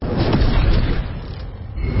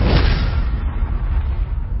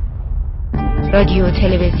رادیو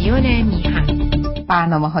تلویزیون میهن.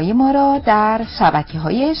 برنامه‌های ما را در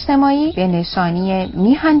شبکه‌های اجتماعی به نشانی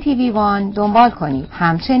میهن تیوی وان دنبال کنید.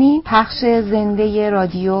 همچنین پخش زنده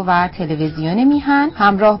رادیو و تلویزیون میهن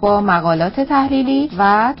همراه با مقالات تحلیلی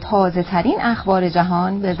و تازه‌ترین اخبار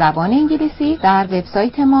جهان به زبان انگلیسی در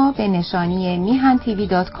وبسایت ما به نشانی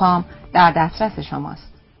mihantv.com در دسترس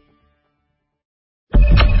شماست.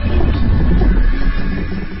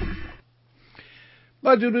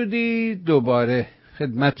 با درودی دوباره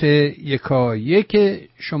خدمت یکایک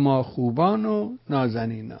شما خوبان و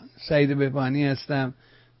نازنینان. سعید بهبانی هستم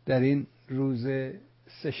در این روز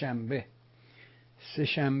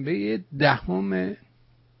سه‌شنبه 10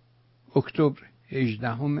 اکتبر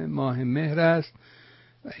 18 ماه مهر است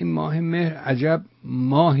و این ماه مهر عجب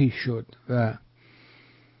ماهی شد و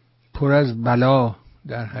پر از بلا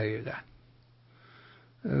در حقیقت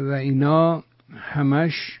و اینا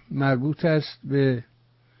همش مربوط است به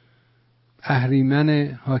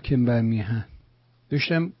اهریمن حاکم بر میهن.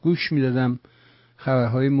 داشتم گوش میدادم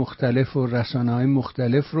خبرهای مختلف و رسانه‌های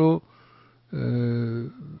مختلف رو،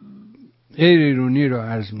 غیر ایرانی رو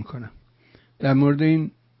عرض میکنم، در مورد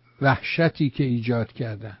این وحشتی که ایجاد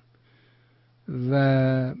کردن و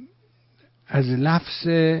از لفظ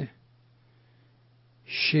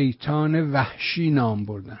شیطان وحشی نام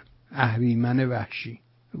بردن، اهریمن وحشی.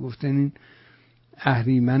 گفتن این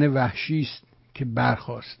اهریمن وحشی است که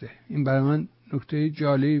برخاسته. این برای من نکته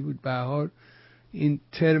جالبی بود. به هر حال این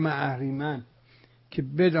ترم اهریمن که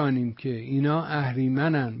بدانیم که اینا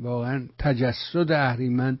اهریمنن، واقعا تجسد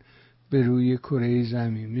اهریمن به روی کره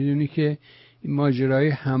زمین. میدونی که این ماجرای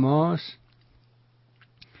حماس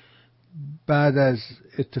بعد از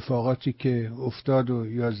اتفاقاتی که افتاد و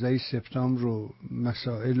 11 سپتامبر و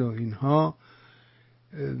مسائل و اینها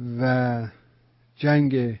و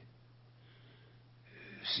جنگ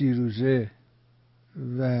 30 روزه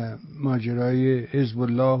و ماجرای حزب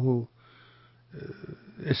الله و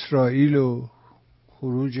اسرائیل و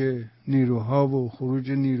خروج نیروها و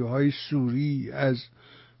خروج نیروهای سوری از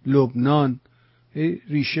لبنان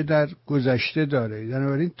ریشه در گذشته داره.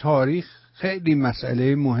 بنابراین تاریخ خیلی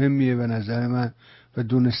مسئله مهمیه به نظر من و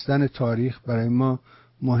دونستن تاریخ برای ما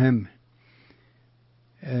مهمه.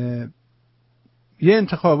 یه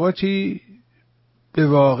انتخاباتی به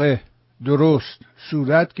واقع درست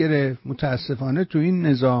صورت گرفت. متاسفانه تو این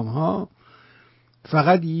نظام ها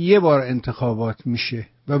فقط یه بار انتخابات میشه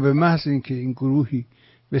و به محض اینکه این گروهی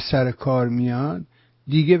به سر کار میاد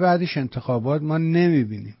دیگه بعدش انتخابات ما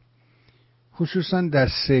نمیبینیم، خصوصا در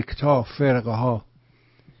سکت ها، فرقه ها.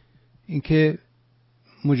 اینکه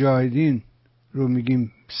مجاهدین رو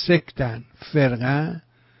میگیم سکتن، فرقه،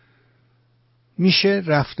 میشه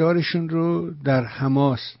رفتارشون رو در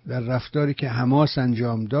حماس، در رفتاری که حماس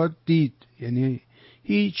انجام داد دید. یعنی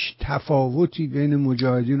هیچ تفاوتی بین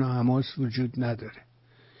مجاهدین و حماس وجود نداره،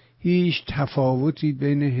 هیچ تفاوتی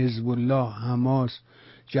بین حزب الله، حماس،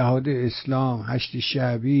 جهاد اسلام، هشت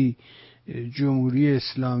شعبی، جمهوری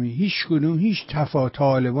اسلامی، هیچ کدوم هیچ تفاوت.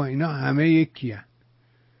 طالبان، اینا همه یکی هن.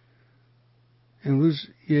 امروز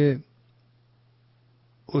یه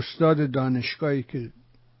استاد دانشگاهی که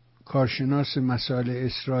کارشناس مسائل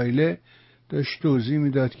اسرائیل داشت توضیح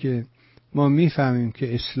میداد که ما میفهمیم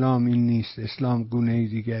که اسلام این نیست، اسلام گونه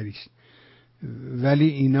دیگری است، ولی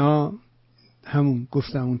اینا همون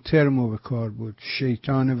گفتم اون ترمو به کار بود،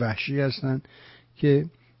 شیطان وحشی هستن که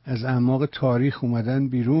از اعماق تاریخ اومدن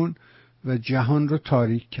بیرون و جهان رو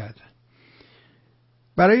تاریک کردن.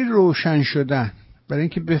 برای روشن شدن، برای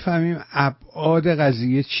اینکه بفهمیم ابعاد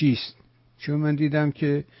قضیه چیست، چون من دیدم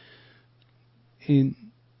که این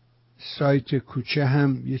سایت کوچه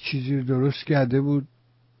هم یه چیزی رو درست کرده بود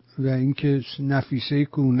و اینکه نفیسه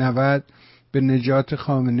کوهنورد به نجات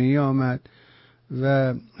خامنه ای آمد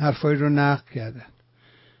و حرفایی رو نقل کردن.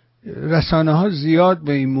 رسانه ها زیاد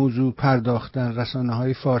به این موضوع پرداختن، رسانه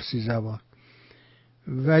های فارسی زبان،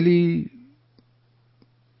 ولی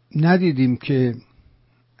ندیدیم که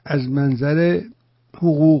از منظر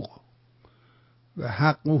حقوق و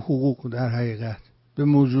حق و حقوق در حقیقت به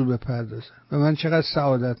موضوع بپردازن. و من چقدر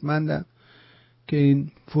سعادتمندم که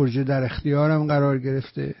این فرجه در اختیارم قرار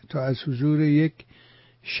گرفته تا از حضور یک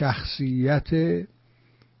شخصیت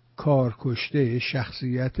کارکشته،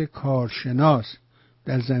 شخصیت کارشناس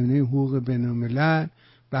در زمینه حقوق بین‌الملل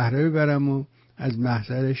بهره ببرم و از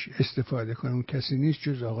محضرش استفاده کنم. کسی نیست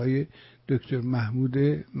جز آقای دکتر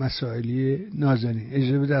مسائلی نازنین.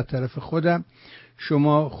 اجازه بده از طرف خودم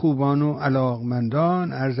شما خوبان و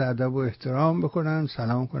علاقمندان عرض ادب و احترام بکنم،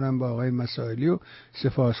 سلام کنم با آقای مسائلی و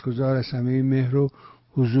سپاسگزار از همه مهر و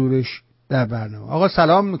حضورش در برنامه. آقا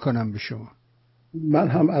سلام میکنم به شما. من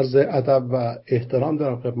هم عرض ادب و احترام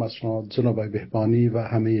دارم خدمت شما جناب آقای بهبانی و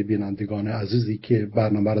همه بینندگان عزیزی که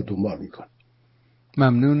برنامه رو دنبال میکنن.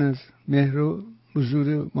 ممنون از مهر و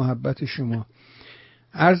حضور محبت شما.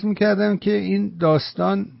 عرض میکردم که این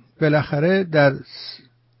داستان بالاخره در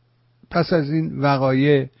پس از این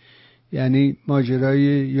وقایع، یعنی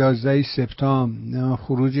ماجرای 11 سپتامبر،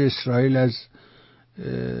 خروج اسرائیل از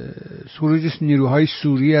خروج نیروهای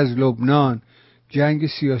سوری از لبنان، جنگ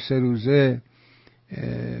 33 روزه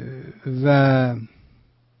و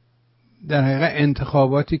در حقیقت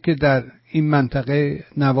انتخاباتی که در این منطقه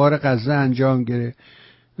نوار غزه انجام گرفت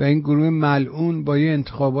و این گروه ملعون با یه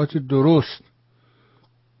انتخابات درست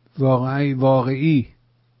واقعی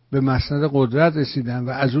به مسند قدرت رسیدن و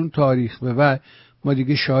از اون تاریخ به بعد ما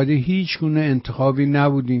دیگه شاهد هیچ گونه انتخابی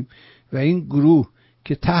نبودیم و این گروه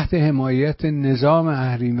که تحت حمایت نظام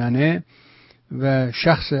اهریمنه و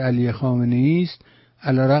شخص علی خامنه ای است،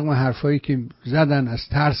 علیرغم حرفایی که زدن از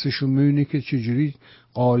ترسشون میبینی که چجوری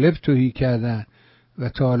قالب تهی کردن و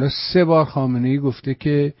تا حالا 3 بار خامنه ای گفته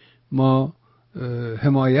که ما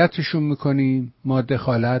حمایتشون میکنیم، ما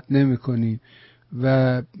دخالت نمیکنیم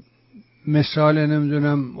و مثال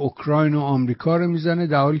نمیدونم اوکراین و آمریکا رو میزنه،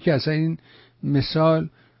 در حالی که اصلا این مثال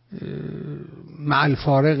معل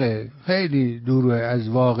فارقه، خیلی دوره از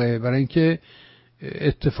واقع، برای اینکه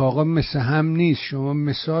اتفاقا مثل هم نیست. شما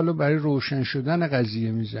مثال رو برای روشن شدن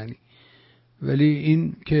قضیه میزنی، ولی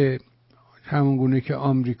این که همون گونه که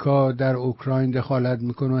آمریکا در اوکراین دخالت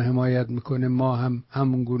میکنه و حمایت میکنه ما هم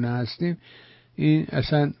همون گونه هستیم، این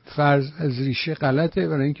اصلا فرض از ریشه غلطه،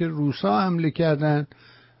 برای اینکه روسا حمله کردن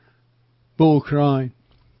به اوکراین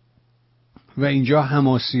و اینجا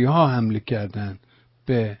حماسی ها حمله کردن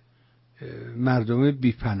به مردم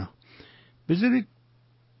بیپناه. بذارید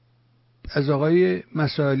از آقای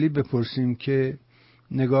مسائلی بپرسیم که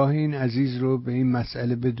نگاه این عزیز رو به این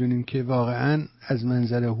مسئله بدونیم که واقعا از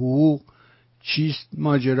منظر حقوق چیست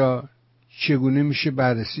ماجرا، چگونه میشه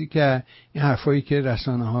بررسی که این حرفایی که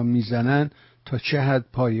رسانه ها میزنن تا چه حد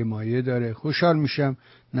پایه مایه داره. خوشحال میشم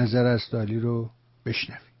نظر از دالی رو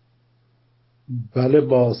بشنویم. بله،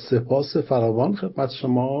 با سپاس فراوان خدمت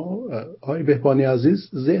شما آقای بهبانی عزیز.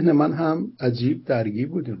 ذهن من هم عجیب درگیر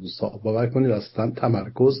بود این روزها، باور کنید اصلا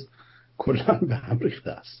تمرکز کلا به هم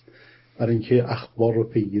ریخته است. برای اینکه اخبار رو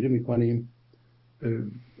پیگیری میکنیم،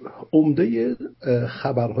 عمده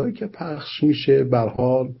خبرهایی که پخش میشه به هر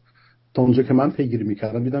حال تا اونجا که من پیگیری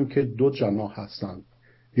میکردم دیدم که 2 جناح هستن.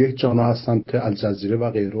 یک جناح هستن که الجزیره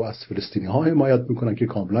و غیره از فلسطینی ها حمایت میکنن که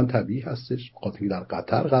کاملا طبیعی هستش، خاطر در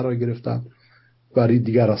قطر قرار گرفتن. برای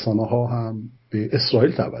دیگر رسانه ها هم به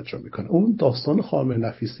اسرائیل توجه میکنه. اون داستان خانم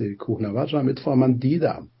نفیس کوهنورد رو اتفاقا من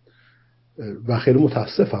دیدم و خیلی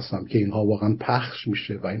متاسف هستم که اینها واقعا پخش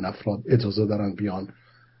میشه و این افراد اجازه دارن بیان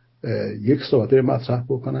یک صحبت مطرح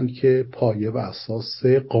بکنن که پایه و اساس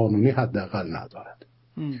قانونی حداقل ندارد.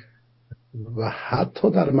 و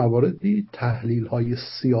حتی در مواردی تحلیل های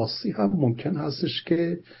سیاسی هم ممکن هستش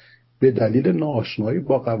که به دلیل ناآشنایی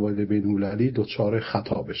با قواعد بین‌المللی دچار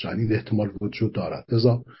خطا بشن. این احتمال وجود دارد.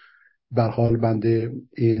 لذا به هر حال بنده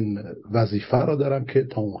این وظیفه را دارم که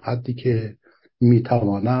تا اون حدی که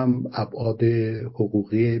میتوانم ابعاد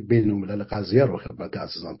حقوقی بین‌الملل قضیه رو خدمت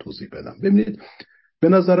عزیزان توضیح بدم. ببینید، به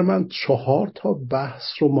نظر من 4 بحث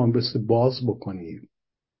رو ما باز بکنیم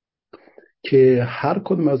که هر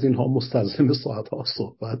کدوم از اینها مستلزم ساعت‌ها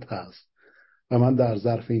صحبت هست و من در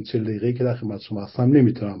ظرف این 40 دقیقه‌ای که در خدمت شما هستم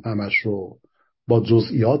نمیتونم همش رو با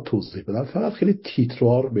جزئیات توضیح بدم، فقط خیلی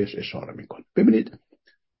تیتروار بهش اشاره میکنم. ببینید،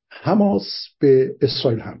 حماس به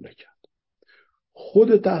اسرائیل حمله کرد.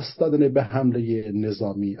 خود دست دادن به حمله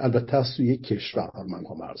نظامی، البته از سوی یک کشور، من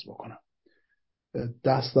هم عرض بکنم،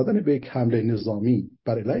 دست دادن به یک حمله نظامی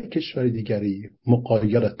بر علیه کشور دیگری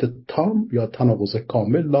مقایرت تام یا تناقض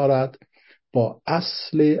کامل دارد با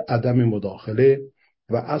اصل عدم مداخله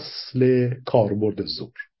و اصل کاربرد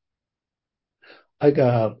زور.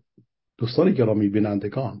 اگر دوستان گرامی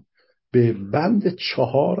بینندگان به بند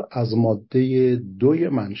 4 از ماده 2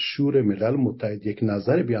 منشور ملل متحد یک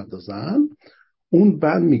نظر بیاندازند، اون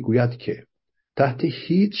بند میگوید که تحت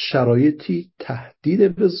هیچ شرایطی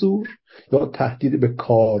تهدید به زور یا تهدید به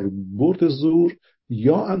کاربرد زور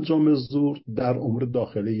یا انجام زور در امور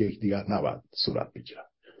داخلی یکدیگر نباید صورت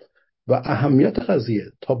بگیرد. و اهمیت قضیه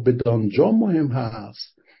تا بدانجا مهم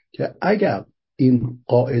هست که اگر این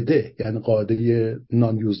قاعده، یعنی قاعده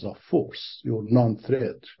نان یوز آف فورس یا نان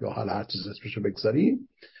ثرت یا هر چیز اسمش بگذاریم،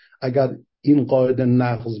 اگر این قاعده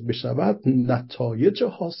نقض بشود، نتایج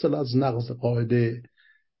حاصل از نقض قاعده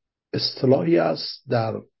اصطلاحی است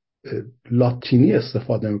در لاتینی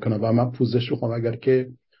استفاده میکنم و من پوزش میخوام اگر که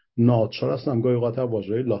ناچار هستم گاهی اوقات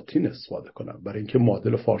واژه لاتین استفاده کنم برای اینکه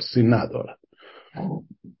معادل فارسی ندارد.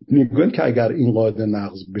 میگویند که اگر این قاعده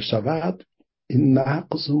نقض بشود، این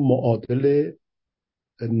نقض معادل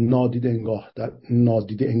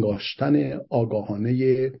نادیده انگاشتن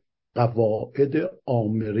آگاهانه قواعد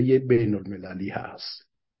آمره بین المللی هست.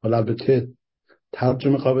 حالا البته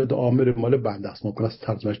ترجمه قواعد آمره مال بنده است، ممکن است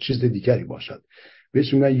ترجمهش چیز دیگری باشد.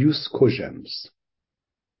 بهش میگن یوز کوژنز،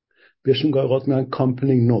 بهش میگن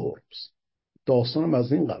کامپلینگ نورمز. داستانم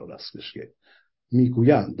از این قرار است که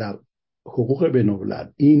میگویند در حقوق بین الملل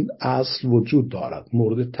این اصل وجود دارد،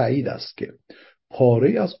 مورد تایید است که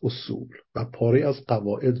پاره از اصول و پاره از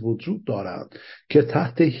قواعد وجود دارند که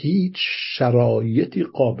تحت هیچ شرایطی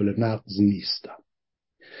قابل نقض نیستند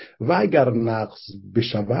و اگر نقض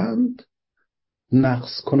بشوند،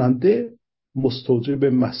 نقض کننده مستوجب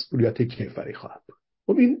مسئولیت کیفری خواهد بود.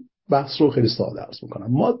 خب این بحث رو خیلی ساده عرض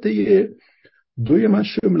میکنم. ماده 2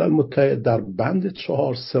 منشور ملل متحد در بند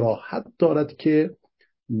 4 صراحت دارد که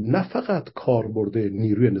نه فقط کاربرد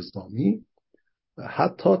نیروی نظامی،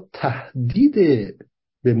 حتی تهدید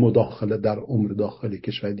به مداخله در امور داخلی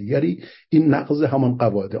کشور دیگری این نقض همان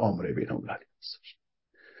قواعد آمره بین المللی است.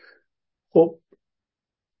 خب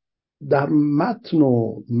در متن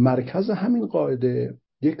و مرکز همین قاعده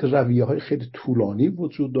یک رویه‌های خیلی طولانی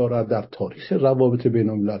وجود دارد در تاریخ روابط بین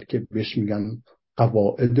الملل که بهش میگن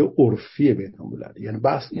قواعد عرفی بین المللی. یعنی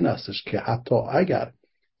بحث این استش که حتی اگر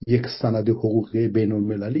یک سند حقوقی بین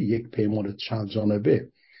المللی، یک پیمان چند جانبه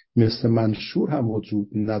مثل منشور هم وجود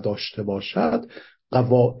نداشته باشد،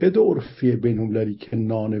 قواعد عرفی بین المللی که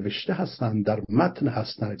نانوشته هستند، در متن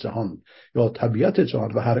هستن جهان یا طبیعت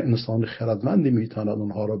جهان و هر انسان خردمندی میتواند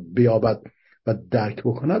اونها را بیابد و درک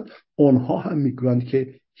بکند، اونها هم میگویند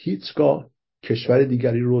که هیچگاه کشور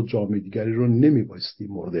دیگری رو، جامعه دیگری رو نمیبایستی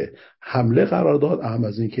مورد حمله قرار داد، اهم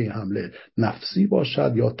از این که این حمله نفسی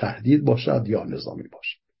باشد یا تهدید باشد یا نظامی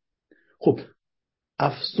باشد. خب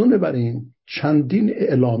افزون بر این چندین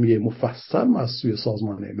اعلامیه مفصل ما از سوی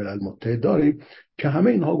سازمان ملل متحد داریم که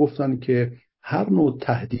همه اینها گفتن که هر نوع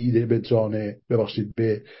تهدید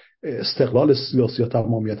به استقلال سیاسی یا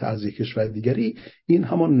تمامیت از یک کشور دیگری، این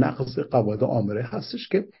همان نقض قواعد آمره هستش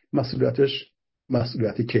که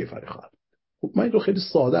مسئولیت کیفری خواهد. خب من این رو خیلی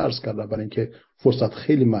ساده عرض کردم برای اینکه فرصت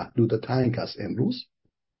خیلی محدود تنگ است امروز.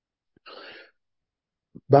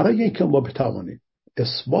 برای اینکه ما بتوانیم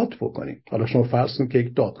اثبات بکنیم، حالا شما فرض کنید که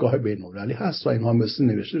یک دادگاه بین‌المللی هست و اینها مثل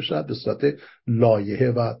نوشته شد به صورت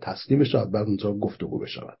لایحه و تصمیم شد بر اونجا گفتگو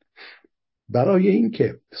بشود. برای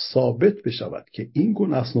اینکه ثابت بشود که این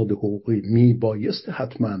گونه اسناد حقوقی میبایست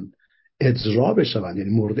حتما اجرا بشوند، یعنی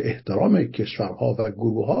مورد احترام کشورها و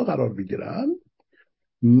گروه‌ها قرار بگیرند،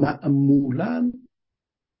 معمولاً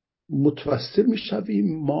متوسل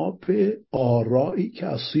میشویم ما به آرایی که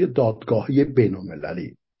از سوی دادگاه‌های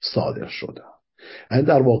بین‌المللی صادر شده. یعنی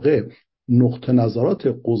در واقع نقطه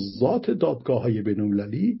نظرات قضات دادگاه‌های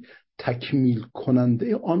بین‌المللی تکمیل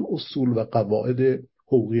کننده آن اصول و قواعد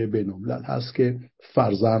حقوقی بین‌الملل هست که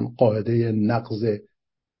فرضاً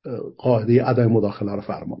قاعده عدم مداخله را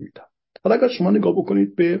فرما میدن. حالا اگر شما نگاه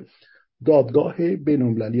بکنید به دادگاه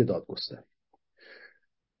بین‌المللی دادگستری،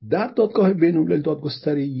 در دادگاه بین‌المللی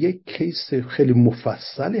دادگستری یک کیس خیلی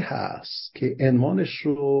مفصلی هست که عنوانش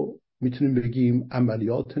رو میتونیم بگیم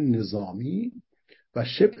عملیات نظامی و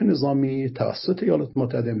شبه نظامی توسط ایالات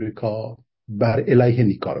متحده آمریکا بر علیه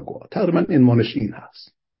نیکاراگوآ. تقریبا عنوانش این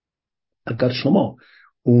هست. اگر شما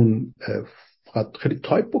اون فقط خیلی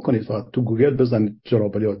تایپ بکنید، فقط تو گوگل بزنید،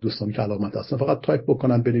 جناب علی دوستانی که علامت هستن فقط تایپ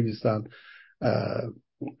بکنن، بنویسن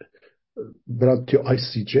برن تو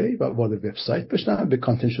ICJ و وارد وبسایت بشن، به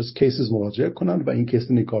contentious cases مراجعه کنن و این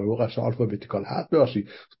کیس نیکاراگوآ قشنگ الفابتیکال هست باشید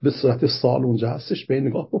به صورت سال اونجا هستش، به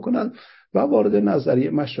نگاه بکنن و وارد نظریه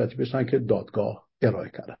مشورتی بشن که دادگاه ارائه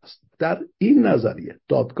کرده است. در این نظریه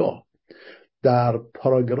دادگاه در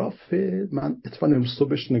پاراگراف، من اتفاقا امروز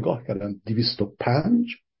صبحش نگاه کردم،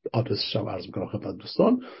 205 آدرسش هم عرض میکنم خدمت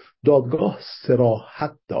دوستان، دادگاه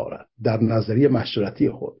صراحت دارد در نظریه مشورتی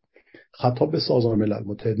خود خطاب به سازمان ملل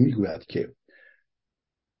متحد میگوید که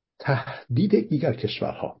تهدید دیگر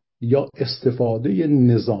کشورها یا استفاده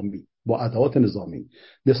نظامی با ادوات نظامی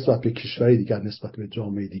نسبت به کشور دیگر، نسبت به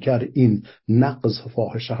جامعه دیگر، این نقض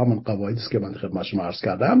فاحش همان قواعدی است که من خدمت شما عرض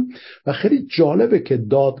کردم. و خیلی جالبه که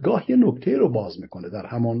دادگاه یه نکته رو باز میکنه در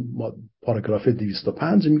همان پاراگراف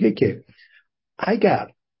 205 میگه که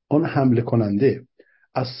اگر آن حمله کننده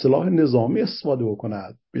از سلاح نظامی استفاده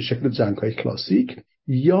بکند به شکل جنگ‌های کلاسیک،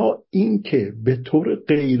 یا اینکه به طور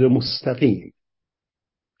غیر مستقیم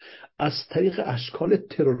از طریق اشکال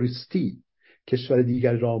تروریستی کشور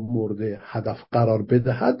دیگری را مورد هدف قرار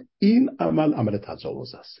بدهد، این عمل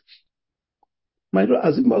تجاوز است. من رو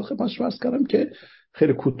از این باب خدمت شما عرض کردم که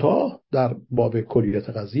خیلی کوتاه در باب کلیت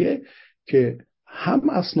قضیه که هم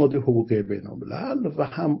اسناد حقوقی بین‌الملل و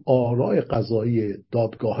هم آراء قضایی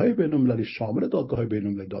دادگاه‌های بین‌المللی شامل دادگاه‌های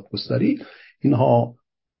بین‌المللی دادگستری، اینها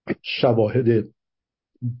شواهد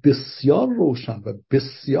بسیار روشن و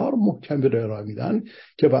بسیار محکمی را ارائه میدن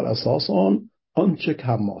که بر اساس آنچه که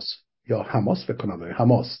حماس فکر کنم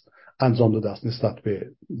حماس انجام داده است نسبت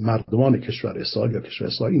به مردمان کشور اسرائیل یا کشور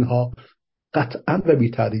اسرائیل، اینها قطعا و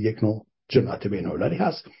بی‌تردید یک نوع جنایت بین‌المللی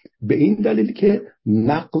هست، به این دلیل که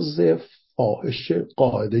نقض فاحش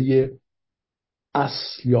قاعده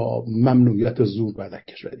اصل یا ممنوعیت زور در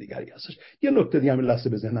کشور دیگری هستش. یه نکته دیگه همین لحظه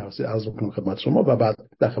به ذهن رسید عرض بکنم خدمت شما و بعد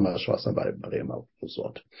در خدمت شما هستم برای بقیه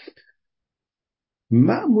موضوعات.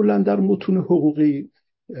 معمولا در متون حقوقی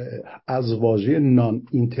از واژه نان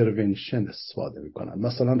اینترونشن استفاده میکنن.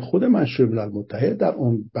 مثلا خود منشور ملل متحد در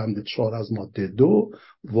اون بند 4 از ماده 2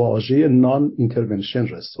 واژه نان اینترونشن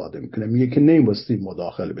رو استفاده میکنه، میگه که نمیبایستی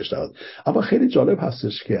مداخله بشه. اما خیلی جالب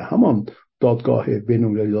هستش که همان دادگاه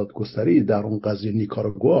بین‌المللی دادگستری در اون قضیه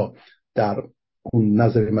نیکاراگوآ در اون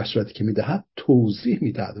نظر مشورتی که میدهد توضیح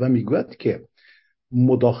میدهد و میگوید که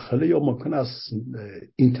مداخله یا ممکن است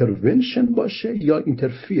اینترونشن باشه یا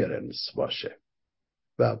اینترفیرنس باشه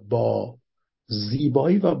و با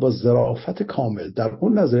زیبایی و با ظرافت کامل در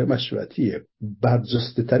اون نظر مشورتی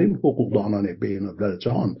برجسته ترین حقوقدانان بین‌الملل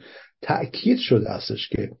جهان تأکید شده استش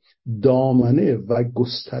که دامنه و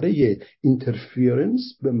گستره اینترفیرنس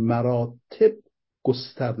به مراتب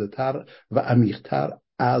گسترده تر و عمیق تر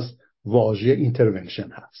از واژه اینترونشن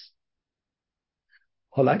هست.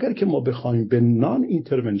 حالا اگر که ما بخوایم به نان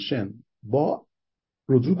اینترونشن با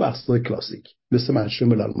رجوع به اسناد کلاسیک مثل منشور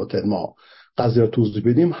ملل متحد ما قضیه را توضیح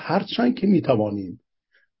بدیم، هرچند که میتوانیم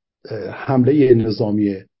حمله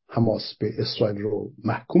نظامی حماس به اسرائیل رو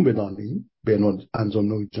محکوم بدانیم به انجام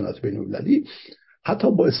نوعی جنایت بین‌المللی،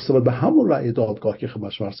 حتی با استناد به همون رأی دادگاه که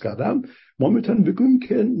خدمت شما عرض کردم ما میتونیم بگوییم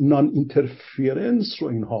که نان اینترفیرنس رو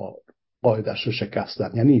اینها قاعدش رو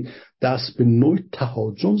شکستن، یعنی دست به نوعی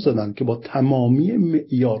تهاجم زدن که با تمامی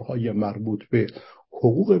معیارهای مربوط به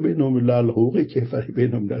حقوق بین‌الملل، حقوق کیفری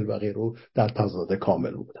بین‌الملل و غیره در تضاد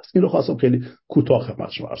کامل بوده است. این رو خواستم خیلی کوتاه خدمت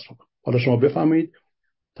شما عرض کنم. حالا شما بفهمید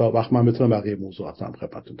تا وقت من بتونم بقیه موضوعات هم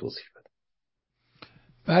خدمتتون توضیح بدم.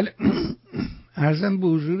 بله، عرضم به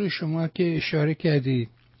حضور شما که اشاره کردید،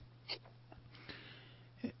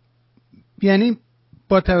 یعنی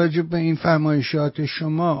با توجه به این فرمایشات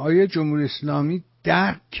شما آیا جمهوری اسلامی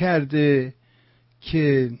درک کرده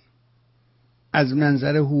که از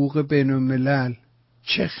منظر حقوق بین‌الملل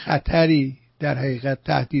چه خطری در حقیقت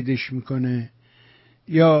تهدیدش میکنه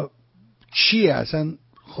یا چیه اصلا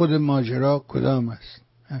خود ماجرا کدام است؟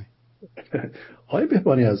 آقای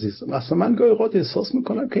بهبانی عزیز، اصلا من گاهی اوقات احساس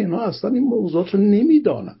میکنم که اینا اصلا این موضوعات رو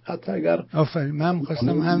نمیدانن، حتی اگر آفرین، من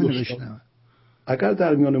می‌خواستم همین رو بشنوم. اگر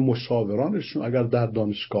در میان مشاورانشون اگر در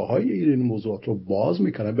دانشگاه‌های این موضوعات رو باز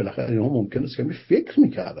میکنن، بالاخره اینها ممکن است که فکر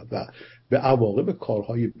میکردن و به عواقب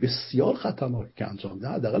کارهای بسیار خطرناکی که انجام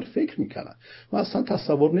میدن حداقل فکر میکنن. من اصلا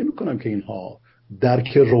تصور نمیکنم که اینها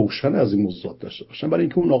درک روشن از این موضوعات داشته باشن، برای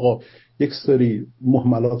اینکه اون آقا یک سری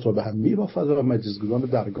مهملات رو به هم میبافد و مجلسگزاران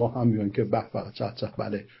درگاه هم میگن که به چه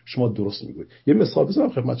بله شما درست میگوید. یه مثال بزنم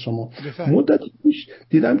خدمت شما. مدتی پیش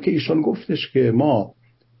دیدم که ایشان گفتش که ما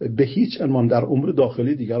به هیچ عنوان در امور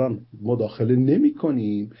داخلی دیگران مداخله نمی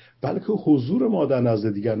کنیم، بلکه حضور ما در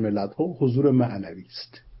نزد دیگر ملت ها حضور معنوی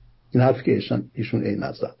است. این حرفی که ایشون این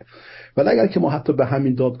نظر. ولی اگر که ما حتی به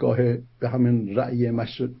همین دادگاه، به همین رأی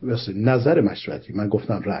نظر مشورتی، من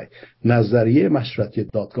گفتم رأی، نظریه مشورتی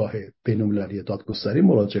دادگاه بین‌المللی دادگستری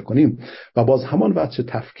مراجعه کنیم و باز همان وجه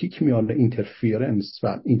تفکیک میان اینترفیرنس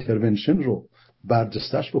و اینترونشن رو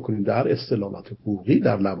برجستش بکنیم در اصطلاحات حقوقی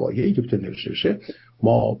در لوایحی که نوشته بشه،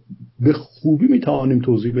 ما به خوبی میتوانیم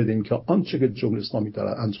توضیح بدیم که آنچه که جمهوری اسلامی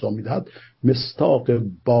دارد انجام میدهد مصداق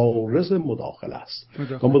بارز مداخله است.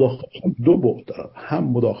 و مداخله دو بعد دارد، هم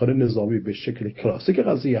مداخله نظامی به شکل کلاسیک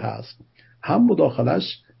قضیه هست، هم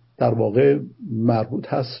مداخلش در واقع مربوط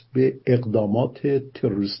هست به اقدامات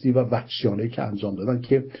تروریستی و وحشیانه که انجام دادن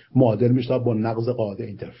که معادل میشه با نقض قاعده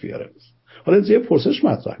اینترفیرنس. حالا یه پرسش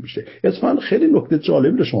مطرح میشه، اتفاقا خیلی نکته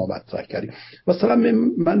جالبی رو شما مطرح کردید. مثلا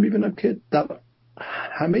من میبینم که در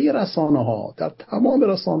همه رسانه ها، در تمام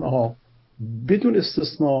رسانه ها بدون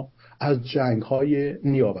استثناء از جنگ های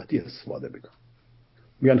نیابتی استفاده میکنن.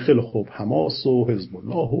 میگن خیلی خوب حماس و حزب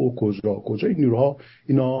الله و کجا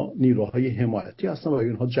اینا نیروهای حمایتی هستن و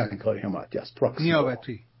اینها جنگ های حمایتی هست.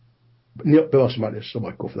 نیابتی. ببخشید من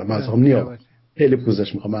اشتباه گفتم، من اصلا نیابتی. خیلی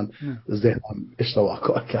پوزش میخوام، من ذهنم اشتباه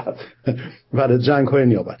کار کرد. برای جنگ های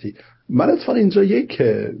نیابتی من اتفاقا اینجا یک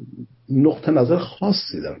نقطه نظر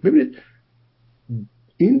خاصی دارم. ببینید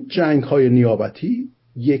این جنگ های نیابتی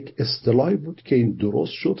یک اصطلاحی بود که این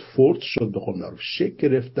درست شد، فورت شد، به قول معروف شکل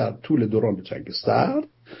گرفت در طول دوران جنگ سرد،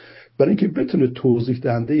 برای اینکه بتونه توضیح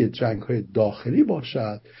دهنده جنگ‌های داخلی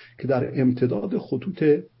باشد که در امتداد خطوط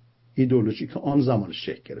ایدئولوژیک آن زمان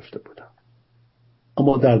شکل گرفته بودند.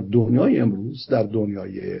 اما در دنیای امروز، در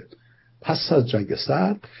دنیای پس از جنگ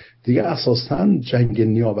سرد، دیگه اساساً جنگ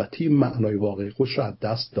نیابتی معنای واقعی خودش را از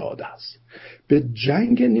دست داده است. به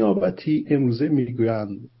جنگ نیابتی امروزه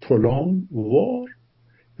میگویند prolonged war،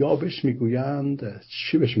 یا بهش میگویند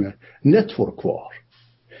نتورک وار.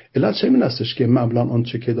 علت چه این استش که معمولا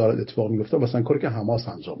آنچه که دارد اتفاق میفته، مثلا کاری که حماس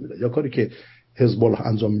انجام میده یا کاری که حزب الله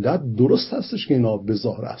انجام میده، درست هستش که اینا به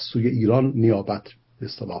ظاهر از سوی ایران نیابت به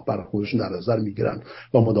اصطلاح برای خودشون در نظر میگیرن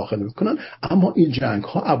و مداخله میکنن، اما این جنگ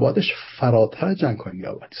ها ابعادش فراتر جنگ های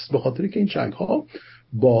نیابتی است، به خاطر که این جنگ ها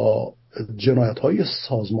با جنایت های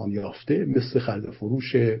سازمان یافته مثل خرید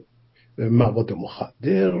فروش مواد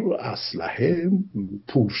مخدر، اسلحه،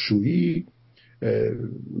 پولشویی،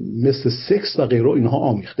 مثل سکس و غیره اینها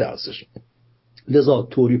آمیخته هستش. لذا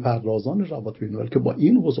توری پردازان روابط بین‌الملل که با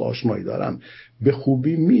این حوزه آشنایی دارن به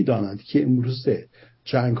خوبی میدانند که امروزه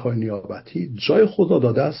جنگ‌های نیابتی جای خود را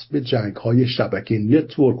داده است به جنگ‌های شبکه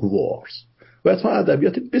نتورک وارز و اتفاقاً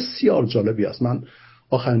ادبیات بسیار جالبی است. من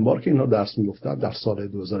آخرین بار که اینها درس میگفتم در سال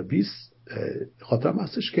 2020 خاطرم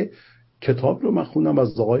هستش که کتاب رو من خوندم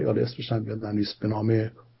از آقای آل اسمش هم یادم نیست، به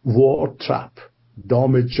نام وار ترپ،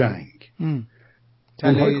 دام جنگ.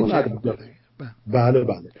 بله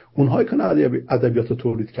اونهایی که ادبیات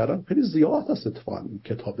تولید کردن خیلی زیاد است اتفاقا این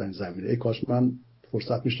کتاب در این زمینه. ای کاش من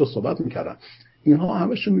فرصت میشد صحبت میکردم. اینها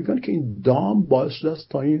همشون میگن که این دام باعث شده است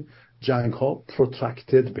تا این جنگ ها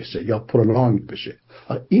پروترکتد بشه یا پرولانگ بشه.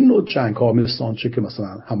 این نوع جنگ ها مثل آنچه که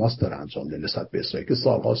مثلا حماس داره انجام میده نسبت به اسرائیل که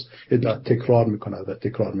سالهاست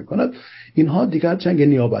تکرار میکند، اینها دیگر جنگ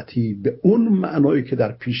نیابتی به اون معنایی که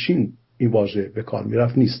در پیشین این واژه به کار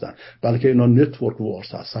میرفت نیستن، بلکه اینا نتورک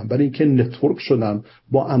وارز هستن، برای اینکه نتورک شدن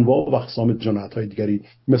با انواع و اقسام جنایت‌های دیگری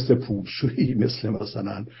مثل پولشویی،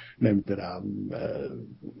 مثلا نمیدونم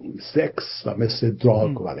سکس و مثل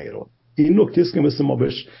دراگ و غیره. این نکته است که مثل ما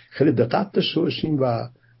بهش خیلی دقت داشته باشیم و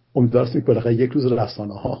امیدوارم که بالاخره یک روز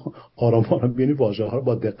رسانه‌ها آرام بیان واژه‌ها رو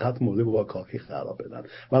با دقت مورد با کافی قرار بدن.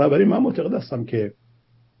 بنابراین من معتقد هستم که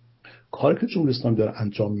کاری که جمهوری اسلامی داره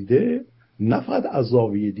انجام میده نه فقط از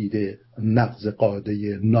زاویه دید نقض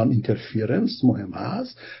قاعده نان اینترفیرنس مهم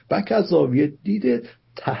است، بلکه از زاویه دید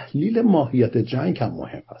تحلیل ماهیت جنگ هم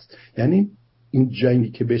مهم است. یعنی این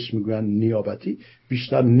جنگی که بهش میگن نیابتی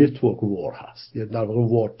بیشتر نتورک وار هست، یا در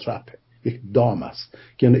واقع وار ترپ، یک دام است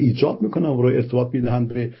که اینا ایجاد میکنن و روی ارتباط میدهن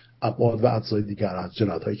به ابعاد و اجزای دیگر از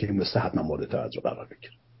جنایت‌هایی که مثل حتما مورد توجه قرار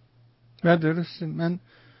بگیره. و درسته، من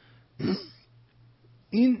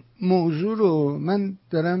این موضوع رو من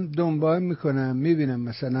دارم دنبال میکنم، میبینم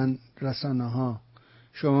مثلا رسانه ها،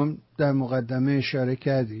 شما در مقدمه اشاره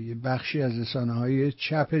کردی یه بخشی از رسانه های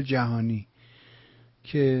چپ جهانی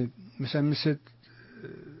که مثل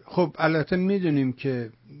خب البته میدونیم که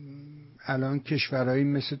الان کشورهایی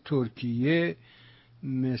مثل ترکیه،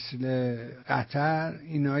 مثل قطر،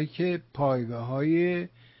 اینایی که پایگاه های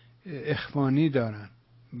اخوانی دارن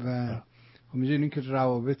و میدونیم که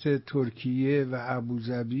روابط ترکیه و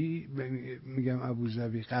ابوظبی،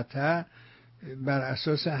 قطر، بر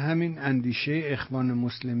اساس همین اندیشه اخوان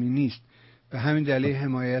مسلمی نیست، به همین دلیل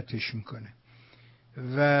حمایتش میکنه.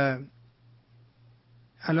 و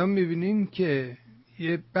الان میبینیم که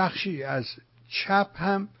یه بخشی از چپ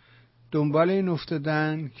هم دنبال این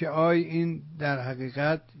افتادن که این در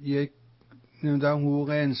حقیقت یک نمیدونم حقوق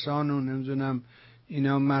انسان و نمیدونم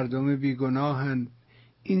اینا مردم بیگناهن.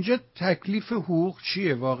 اینجا تکلیف حقوق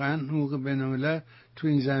چیه؟ واقعا حقوق بین‌الملل تو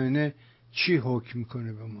این زمینه چی حکم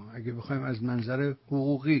میکنه به ما؟ اگه بخوایم از منظر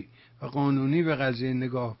حقوقی و قانونی به قضیه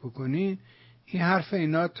نگاه بکنیم، این حرف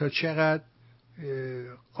اینا تا چقدر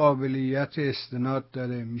قابلیت استناد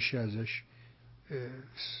داره، میشه ازش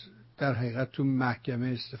در حقیقت تو محکمه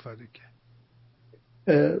استفاده کرد؟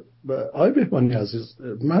 آقای بهبانی عزیز،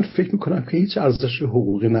 من فکر میکنم که هیچ ارزش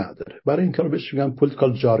حقوقی نداره. برای این کار بهش میگن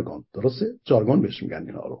پولیتیکال جارگون، درسته؟ جارگون بهش میگن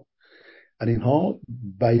اینها رو. اینها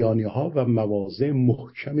بیانیه ها و مواضع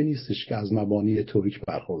محکمی نیستش که از مبانی توریک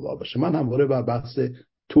برخوردار باشه. من همواره بر بحث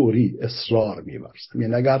توری اصرار می‌ورزم.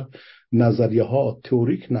 یعنی اگر نظریه ها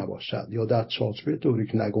توریک نباشد یا در چارچوب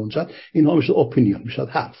توریک نگنجد، اینها میشه اپینیون، میشه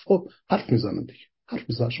حرف. خب حرف میزنن دیگه، حرف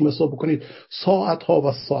میزنن. شما حساب بکنید ساعت ها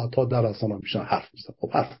و ساعت ها در رسانه میشن حرف میزنن.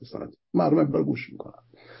 خب حرف میزنن، مردم برای گوش میکنن.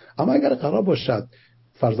 اما اگر قرار باشد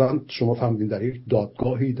فرضاً شما فهمیدین در یک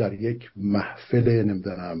دادگاهی، در یک محفل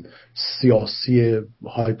نمیدونم سیاسی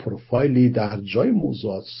های پروفایلی در جای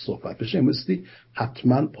موضوعات صحبت بشه، مثلی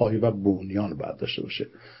حتما پایه و بنیان باید داشته باشه.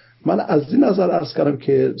 من از این نظر عرض کردم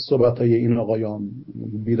که صحبت‌های این آقایان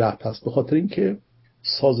بی ربط هست، به خاطر اینکه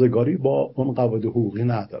سازگاری با اون قواعد حقوقی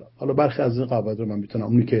ندارم. حالا برخی از این قواعد رو من میتونم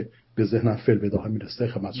اونی که به ذهنم فعل بداهه میرسه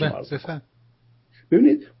خدمت شما عرض کنم.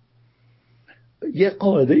 ببینید یه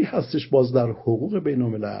قاعده‌ای هستش باز در حقوق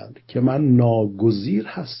بین‌الملل که من ناگزیر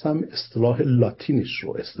هستم اصطلاح لاتینش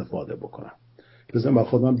رو استفاده بکنم. بذارم با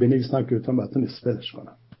خودم بنویسم که بتونم براتون اسپلش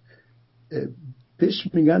کنم. بهش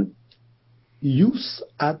میگن یوس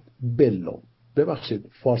اد بلوم. ببخشید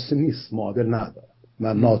فارسی نیست، معادل نداره،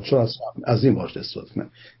 من ناچار از این واژه استفاده کنم.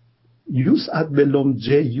 یوس اد بلوم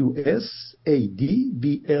JUSADBLLUM.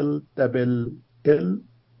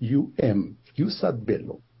 یوس اد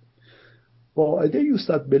بلوم. قاعده یوس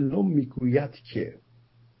اد بلوم میگوید که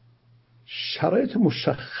شرایط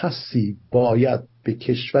مشخصی باید به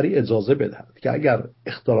کشوری اجازه بدهد که اگر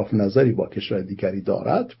اختلاف نظری با کشور دیگری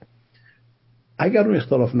دارد، اگر اون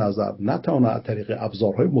اختلاف نظر نتواند از طریق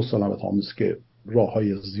ابزارهای مسالمت آمیز که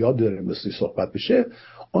راههای زیاد داره مثل صحبت بشه،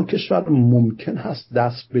 آن کشور ممکن هست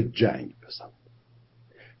دست به جنگ بزنه.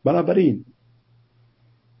 بنابراین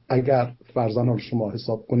اگر فرضاً شما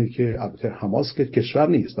حساب کنید که البته حماس که کشور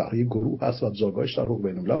نیست، در یک گروه هست و جایگاهش در حقوق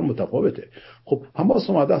بین‌الملل متفاوته. خب حماس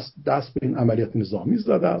اومده دست به این عملیات نظامی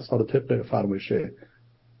زده است، حالا طبق فرمایش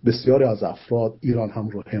بسیاری از افراد ایران هم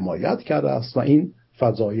رو حمایت کرده است و این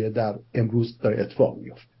فضایع در امروز در اتفاق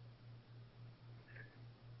میفته.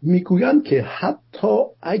 میگویند که حتی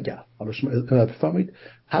اگر، حالا شما بفهمید،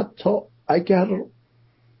 حتی اگر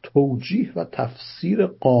توجیه و تفسیر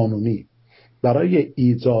قانونی برای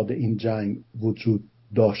ایجاد این جنگ وجود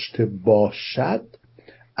داشته باشد،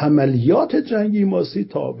 عملیات جنگی ماسی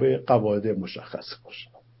تابع قواعد مشخص باشد.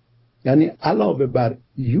 یعنی علاوه بر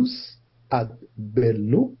یوس اد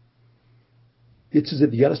بلو یه چیز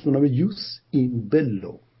دیگر است به نام یوس این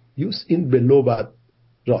بلو. یوس این بلو باید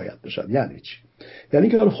رعایت بشد. یعنی چی؟ یعنی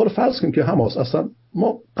که خود فرض کنیم که حماس اصلا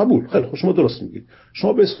ما قبول، خیلی خوب شما درست میگید،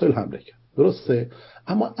 شما به اسرائیل حمله کرد، درسته،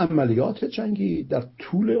 اما عملیات جنگی در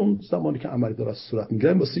طول اون زمانی که عملی داره صورت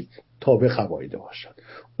میگیره واسه تابع قواعد باشد.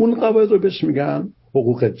 اون قواعد رو بهش میگن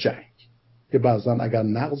حقوق جنگ که بعضا اگر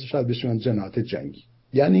نقض شد بهش میگن جنایت جنگی.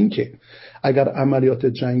 یعنی اینکه اگر عملیات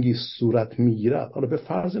جنگی صورت میگیرد، حالا به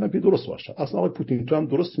فرض اینم که درست باشد، اصلا آقای پوتین تو هم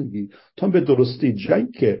درست میگی، تو هم به درستی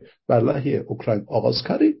جنگ که بر علیه اوکراین آغاز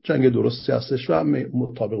کردی جنگ درستی هستش و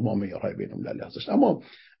مطابق با معیارهای بین‌المللی هستش، اما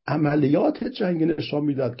عملیات جنگی نشان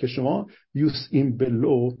میداد که شما یوس این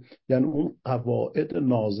بلو، یعنی اون قواعد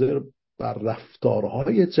ناظر بر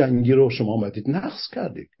رفتارهای جنگی رو شما آمدید نقض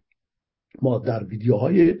کردید. ما در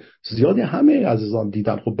ویدیوهای زیادی همه عزیزان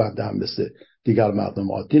دیدن، خب بنده هم مثل دیگر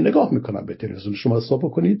مردم عادی نگاه میکنن به تلویزیون، شما حساب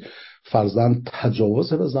کنید فرضاً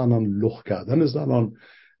تجاوز به زنان، لخت کردن زنان،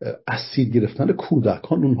 اسیر گرفتن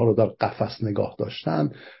کودکان، اونها رو در قفس نگاه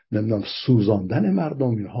داشتن، نمیدونم سوزاندن مردم،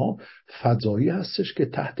 اینها فضایی هستش که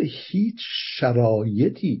تحت هیچ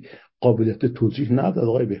شرایطی قابلیت توجیه نداره.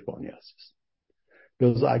 آقای بهبانی عزیز،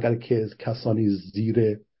 لذا اگر که کسانی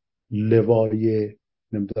زیر لوای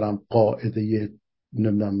نمیدونم قاعده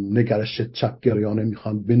نمیدونم نگرش چپگرایانه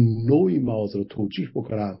میخوان به نوعی مواضع رو توجیه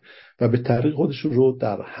بکنن و به طریق خودشون رو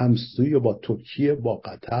در همسویی با ترکیه، با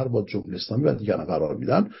قطر، با جمهوری اسلامی و دیگران قرار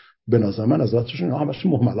میدن، به نظر من از اینا همش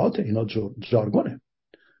مهملات، اینا جارگونه.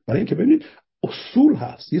 برای اینکه ببینید اصول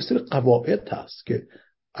هست، یه سری قواعد هست که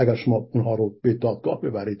اگر شما اونها رو به دادگاه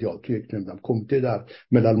ببرید یا توی یک نمیدونم کمیته در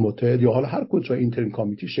ملل متحد یا حالا هر کجا اینترین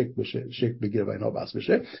کمیتی شکل بگیره و اینا بحث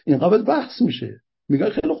بشه، این قواعد بحث میشه. میگن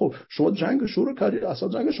خیلی خوب شما جنگ شروع کردید، اصلا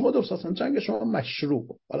جنگ شما درست، اصلا جنگ شما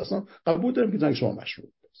مشروع، اصلا قبول داریم که جنگ شما مشروع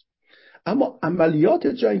است، اما عملیات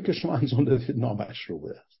جنگ که شما انجام دادید نامشروع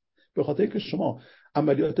بوده است، به خاطر اینکه شما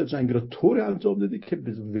عملیات جنگی رو طوری انجام دادید که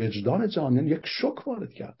به وجدان جهانیان یک شوک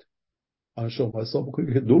وارد کرد. الان شما حساب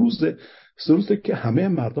بکنید که 2 روزه که همه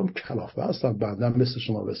مردم کلافه هستن، بعداً مثل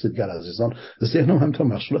شما مثل دیگر عزیزان ذهنم همینطور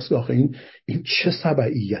مشغول است که آخه این چه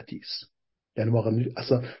سبعیتی است، یعنی واقعا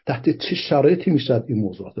اصلا تحت چه شرایطی میشه این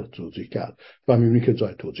موضوعات رو توجیه کرد و میبینی که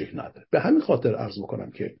جای توجیه نداره. به همین خاطر عرض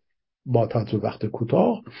بکنم که با توجه وقت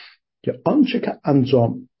کوتاه که آنچه که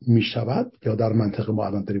انجام میشود یا در منطقه ما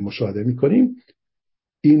الان داریم مشاهده میکنیم،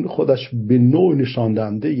 این خودش به نوع نشان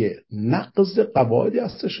دهنده نقض قواعدی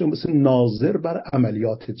هستش که مثل ناظر بر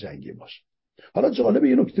عملیات جنگی باشه. حالا جالب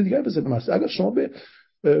یه نکته دیگه بزنم، اگر شما به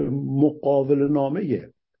مقابله نامه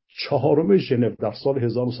 4 ژنو در سال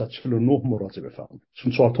 1949 مراجعه بفرمایید،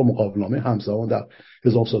 چون 4 تا مقابله نامه همزمان در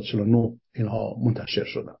 1949 اینها منتشر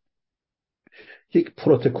شدن، یک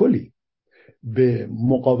پروتکلی به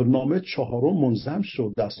مقابله نامه 4 منضم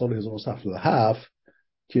شد در سال 1977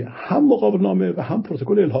 که هم مقابله نامه و هم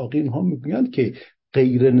پروتکل الحاقی اینها میگویند که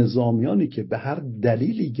غیر نظامیانی که به هر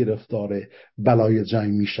دلیلی گرفتار بلای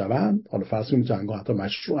جنگ میشوند، حالا فرض کنید جنگ حتی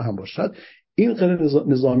مشروع هم باشد، این غیر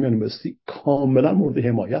نظامیان بسیاری کاملا مورد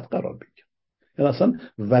حمایت قرار بگیرن. یعنی اصلا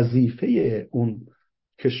وظیفه اون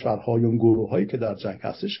کشورهای، اون گروه‌هایی که در جنگ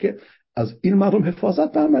هستش که از این مردم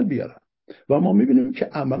حفاظت به عمل بیارن. و ما میبینیم که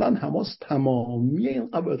عملا حماس تمامی این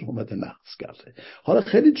قواعد حکومت نقض کرده. حالا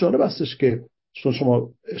خیلی جالب هستش که چون شما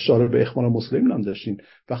اشاره به اخوان مسلمین هم داشتین،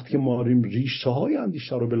 وقتی که ما ریشه های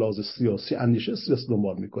اندیشه رو به لحاظ سیاسی، اندیشه سیاسی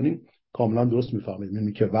دنبال میکنیم، کاملا درست میفهمید،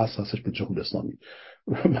 میبینیم که وصل هستش به جمهوری اسلامی.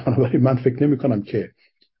 بنابراین من فکر نمی کنم که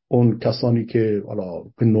اون کسانی که حالا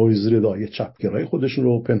به نوعی ردای چپگرای خودشون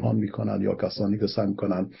رو پنهان میکنن یا کسانی که سعی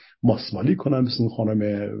میکنن ماسمالی کنن، مثل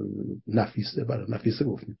خانم نفیسه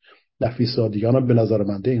گفتیم، نفیسه دیگران، به نظر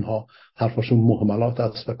من اینها حرفاشون مهملات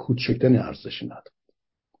است و کوچکترین ارزشی نداره.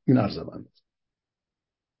 این عرضه من.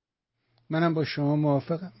 منم با شما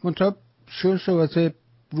موافقم. منتها چون صحبت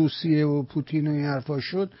روسیه و پوتین و این حرفا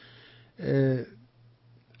شد،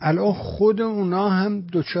 الان خود اونا هم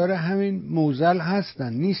دچار همین معضل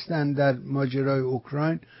هستن، نیستن در ماجرای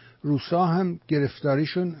اوکراین. روسا هم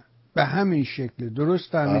گرفتاریشون به همین شکل.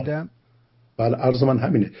 درست فهمیدم؟ بله، عرض من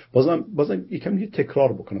همینه. بازم یکم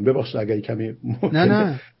تکرار بکنم، ببخشید اگر کمی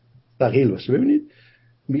نه ثقیل باشه. ببینید،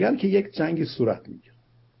 میگن که یک جنگی صورت میگیره،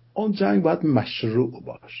 اون جنگ باید مشروع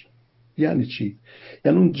باشه. یعنی چی؟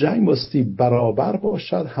 یعنی اون جنگ باستی برابر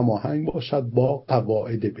باشد، هماهنگ باشد با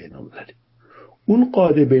قواعد بین‌المللی. اون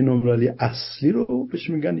قاعده بین‌المللی اصلی رو بهش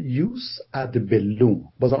میگن یوس اد بلوم.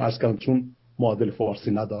 بازم عرض کردم چون معادل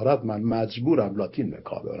فارسی ندارد من مجبورم لاتین به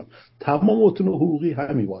کار ببرم. تمام متون حقوقی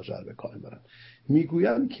همین واژه رو به کار میبرن.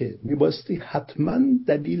 میگویند که میباستی حتما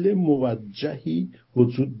دلیل موجهی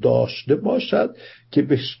وجود داشته باشد که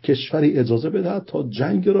به کشوری اجازه بدهد تا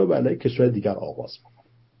جنگ را به علیه کشور دیگر آغاز کنه.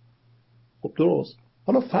 خب درست.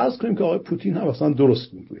 حالا فرض کنیم که آقای پوتین هم اصلا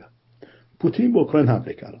درست میگوید. پوتین به اوکراین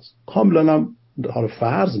حمله کرده است. کاملا هم حالا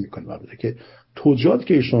فرض میکنیم که توجیهاتی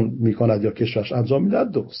که ایشون میکند یا کشورش انجام میده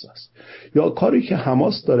درست است، یا کاری که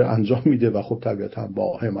حماس داره انجام میده و خب طبیعتا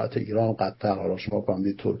با حمایت ایران، قطر، حالا شما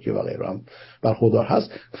فهمیدید ترکیه و غیره هم برخوردار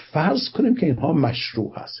هست. فرض کنیم که اینها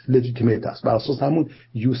مشروع هست، لجیتیمیت است، بر اساس همون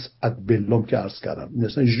یوس اد بلوم که عرض کردم،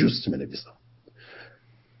 مثلا جوست مینویسم.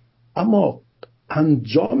 اما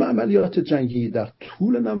انجام عملیات جنگی در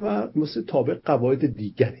طول نبرد مثل تابع قواعد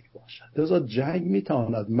دیگری باشد. لذا جنگ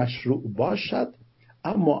میتواند مشروع باشد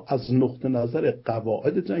اما از نقطه نظر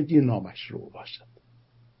قواعد جنگی نامشروع باشد.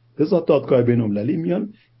 لذا دادگاه بین‌المللی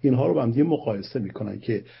میان اینها رو با هم دیگه مقایسه میکنن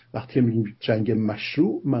که وقتی میگیم جنگ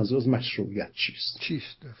مشروع، منظور از مشروعیت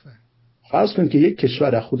چیست؟ فرض کنید که یک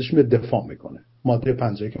کشور از خودش میاد دفاع میکنه، ماده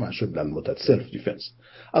 5 که مشروع بلند مدت سلف دیفنس،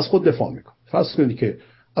 از خود دفاع میکنه. فرض کنید که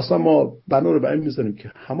اصلا ما بنا رو به این میذاریم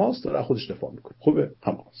که حماس داره از خودش دفاع میکنه، خوبه،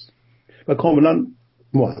 حماس و کاملا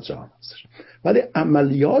موجه هم هستش، ولی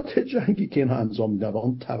عملیات جنگی که اینها انجام میدن و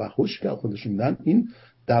اون توحش که خودشون میدن، این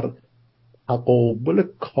در تقابل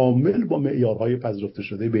کامل با معیارهای پذیرفته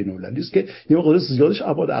شده بین‌المللی است که یه مقدار زیادش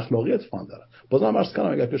ابعاد اخلاقی اتفاق داره. بازم عرض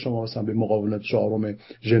کنم اگر که شما مثلا به مقاومت 4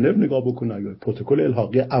 ژنو نگاه بکنید، یا پروتکل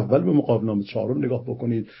الحاقی اول به مقاومت 4 نگاه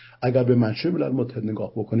بکنید، اگر به منشور ملل متحد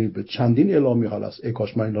نگاه بکنید، به چندین اعلامیه حال است، ای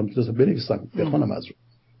کاش من اینا رو بنویسم بخونم از رو،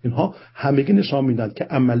 اینها همگی نشان میدن که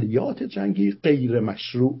عملیات جنگی غیر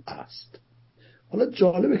مشروع است. حالا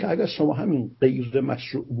جالبه که اگر شما همین غیر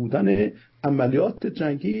مشروع بودن عملیات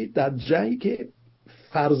جنگی در جنگی که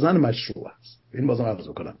فرضاً مشروع است، این بازم عرض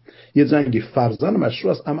کنم، یه جنگی فرضاً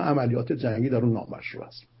مشروع است اما عملیات جنگی در اون نامشروع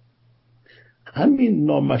است، همین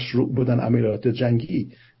نامشروع بودن عملیات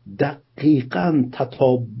جنگی دقیقاً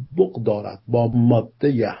تطابق دارد با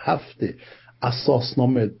ماده 7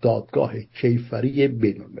 اساسنامه دادگاه کیفری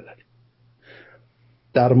بین‌المللی.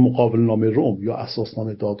 در مقابل نامه روم یا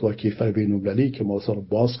اساسنامه دادگاه کیفری بین‌المللی که ما رو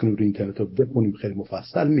باز کنیم روی اینترنت رو بخونیم خیلی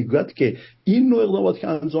مفصل، میگوید که این نوع اقداماتی که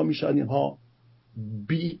انجام میشن اینها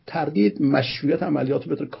بی تردید مشروعیت عملیات رو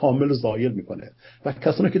به طور کامل زایل میکنه و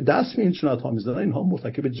کسانی که دست به این جنایت‌ها میزنن اینها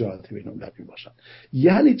مرتکب جنایت بین‌المللی باشن.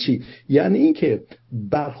 یعنی چی؟ یعنی اینکه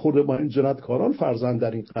برخورد با این جنایتکاران فرضاً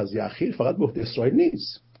در این قضیه اخیر فقط به عهده اسرائیل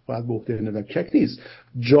نیست، فقط به عهده نمکک نیست،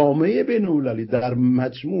 جامعه بین‌المللی در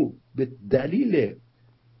مجموع به دلیل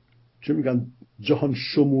چه میگن جهان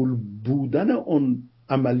شمول بودن اون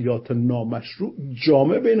عملیات نامشروع،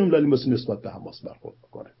 جامعه بین‌المللی مثل نسبت به حماس برخورد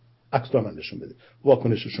میکنه، عکس العمل نشون بده،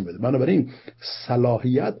 واکنششون بده. بنابراین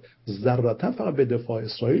صلاحیت ذرةً فقط به دفاع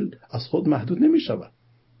اسرائیل از خود محدود نمیشود،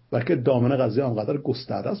 بلکه دامنه قضیه آنقدر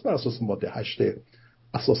گسترده است بر اساس ماده 8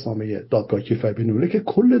 اساسنامه دادگاه کیفری بین‌المللی که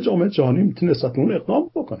کل جامعه جهانی میتونه نسبت به اون اقدام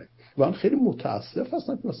بکنه. من خیلی متاسف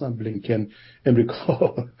هستم که مثلا بلینکن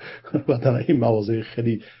امریکا و در این مواضع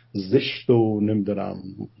خیلی زشت و نمیدونم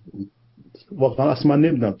واقعا اصلا من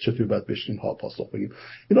نمیدونم چطور باید بهش اینها پاسخ بدیم.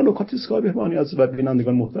 اینا نکاتی است که بهمانی از و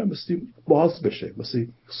بینندگان محترم بسیم باز بشه، مثلا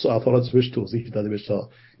ساعت ها بهش توضیح داده بشه تا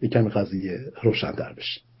یکم قضیه روشن‌تر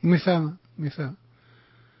بشه. میفهم.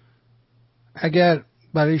 اگر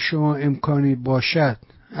برای شما امکانی باشد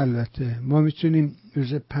البته ما میتونیم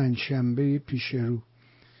روز پنجشنبه پیش رو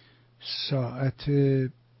ساعت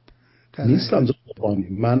نیستم زبانی،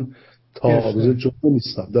 من تا روز جمعه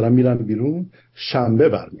نیستم، دارم میرم بیرون، شنبه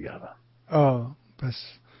برمیگردم. پس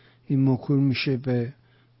این موکول میشه به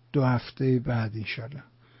 2 هفته بعد انشالله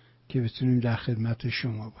که بتونیم در خدمت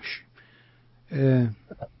شما باشیم.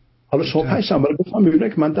 حالا شما پنجشنبه رو گفتم میبینه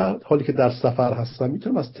که من در حالی که در سفر هستم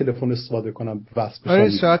میتونم از تلفن استفاده کنم وصل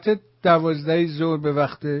بشم. ساعت 12 ظهر به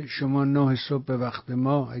وقت شما 9 صبح به وقت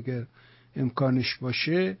ما اگر امکانش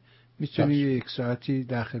باشه میتونیم 1 ساعتی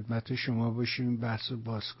در خدمت شما باشیم بحث رو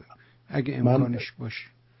باز کنیم اگه امکانش باشه.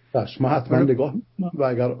 من حتما نگاه میکنم و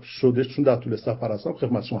اگر شده چون در طول سفر هستم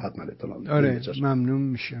خدمت شما حتما اطلاع میدم. ممنون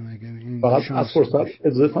میشم اگر این فقط از فرصت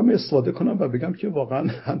اضافه استفاده کنم و بگم که واقعا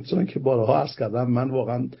همچنان که بارها عرض کردم من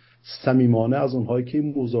واقعا صمیمانه از اونهایی که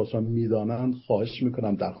این موضوعات را میدانند خواهش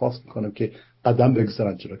میکنم، درخواست میکنم که قدم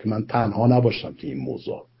بگذارن جلو، که من تنها نباشم که این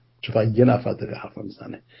موضوع چون فقط یه نفر داره حرف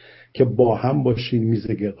میزنه، که با هم باشین،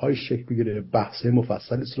 میزگردهای شکل بگیره، بحث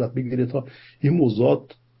مفصلی صورت بگیره تا این موضوعات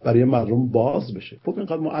برای مردم باز بشه. خب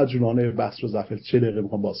اینقدر ما عجولانه بحث رو ظرف 40 دقیقه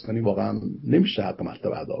میخوام باز کنیم واقعا نمیشه حق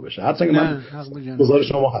مرتبه ادا بشه. هرچند که من گزارش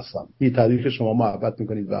شما هستم، این تعریف شما محبت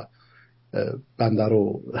میکنید و بنده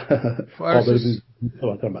رو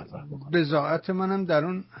قابل مطرح بکنم. بضاعت منم در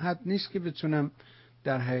اون حد نیست که بتونم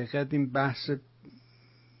در حقیقت این بحث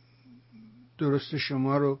درست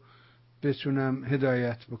شما رو بتونم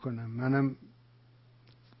هدایت بکنم. منم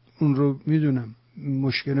اون رو میدونم،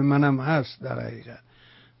 مشکل منم هست در حقیقت،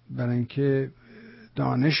 برای اینکه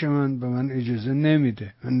دانش من به من اجازه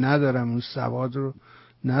نمیده، من ندارم اون سواد رو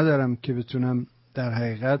ندارم که بتونم در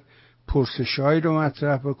حقیقت پرسشایی رو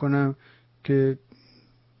مطرح بکنم که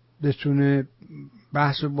بتونه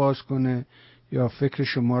بحث رو باز کنه یا فکر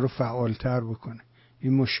شما رو فعالتر بکنه.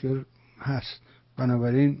 این مشکل هست.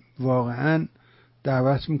 بنابراین واقعا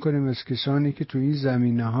دعوت میکنیم از کسانی که تو این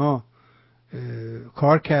زمینه ها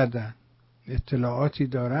کار کردن، اطلاعاتی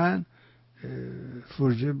دارن،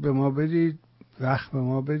 فرجه به ما بدید، وقت به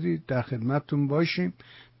ما بدید، در خدمتتون باشیم،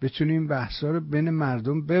 بتونیم بحثا رو بین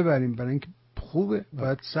مردم ببریم. برای اینکه خوبه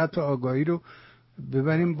باید سطح آگاهی رو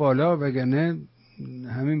ببریم بالا، وگرنه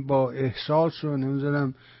همین با احساس و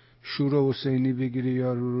نمیذارم شور حسینی بگیری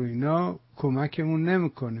یا رو اینا کمکمون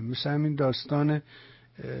نمیکنه. مثل همین داستان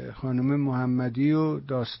خانم محمدی و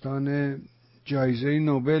داستان جایزه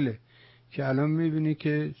نوبل که الان میبینی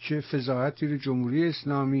که چه فضاحتی رو جمهوری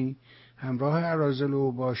اسلامی همراه اراذل و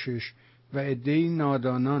اوباشش و عده‌ای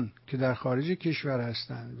نادانان که در خارج کشور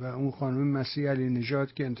هستند و اون خانم مسیح علی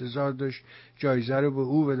نژاد که انتظار داشت جایزه رو به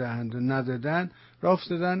او بدهند و ندادن، راه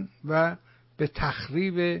افتادن و به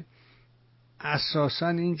تخریب اساساً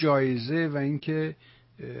این جایزه و اینکه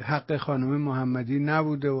حق خانم محمدی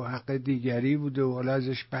نبوده و حق دیگری بوده و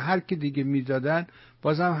ازش به هر کی دیگه میدادن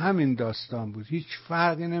بازم همین داستان بود، هیچ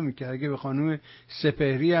فرقی نمیکرد. اگه به خانم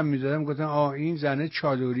سپهری هم میدادن گفتن این زنه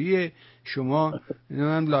چادریه، شما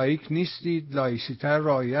هم لایک نیستید، لایسیته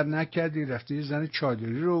رعایت نکردید، رفتید زن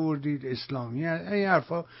چادری رو آوردید، اسلامی این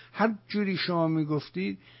حرفا هر جوری شما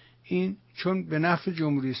میگفتید، این چون به نفع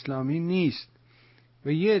جمهوری اسلامی نیست.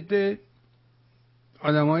 و یه عده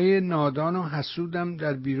آدمای نادان و حسودم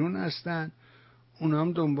در بیرون هستن، اونا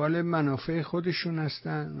هم دنبال منافع خودشون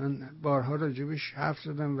هستن. من بارها راجبش حرف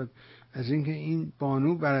زدم و از اینکه این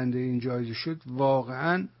بانو برنده این جایزه شد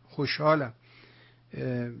واقعا خوشحالم.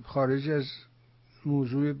 خارج از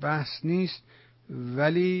موضوع بحث نیست،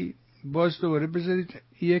 ولی باز دوباره بذارید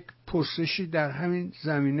یک پرسشی در همین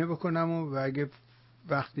زمینه بکنم و اگه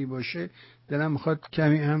وقتی باشه دلم میخواد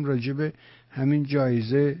کمی هم راجب همین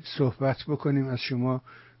جایزه صحبت بکنیم، از شما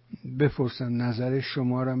بپرسم، نظر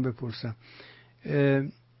شما رو هم بپرسم.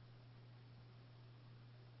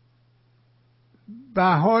 به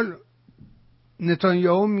حال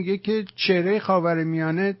نتانیاهو میگه که چهره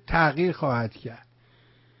خاورمیانه تغییر خواهد کرد.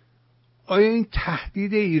 آیا این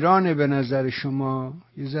تهدید ایرانه به نظر شما؟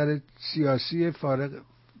 یه ذره سیاسی فارغ،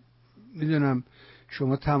 میدونم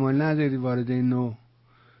شما تمایل نداری وارد این نوع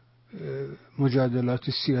مجادلات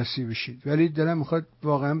سیاسی بشید، ولی دلم میخواد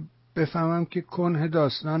واقعا بفهمم که کنه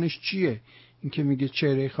داستانش چیه. این که میگه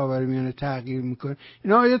چهره خاورمیانه تغییر میکنه،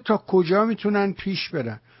 اینا آیا تا کجا میتونن پیش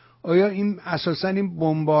برن؟ آیا این اساسا این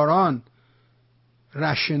بمباران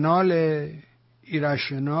رشناله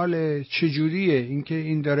ایرشناله، چجوریه اینکه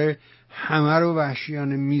این داره همه رو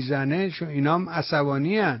وحشیانه میزنه؟ چون اینا هم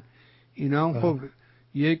عصبانی هن. اینا هم خب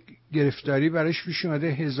یک گرفتاری برش پیش اومده،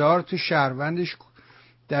 1000 تا شهروندش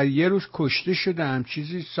در یه روز کشته شده، هم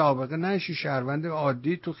چیزی سابقه نشی. شهروند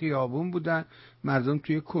عادی تو خیابون بودن، مردم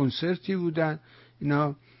توی کنسرتی بودن،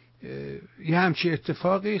 اینا یه همچی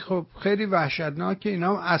اتفاقی خب خیلی وحشتناکه.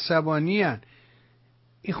 اینا هم عصبانی هن.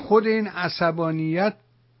 خود این عصبانیت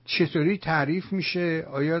چطوری تعریف میشه؟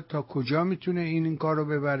 آیا تا کجا میتونه این کار رو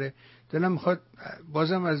ببره؟ دلم میخواد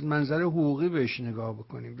بازم از منظر حقوقی بهش نگاه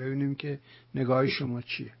بکنیم، ببینیم که نگاه شما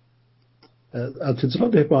چیه. اتجاه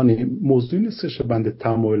دهبانی موضوعی نیستش بنده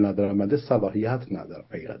تمایل ندارم، بنده صلاحیت ندارم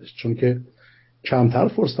حقیقتش، چون که کمتر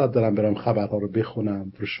فرصت دارم برم خبرها رو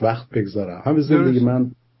بخونم، روش وقت بگذارم. همه زندگی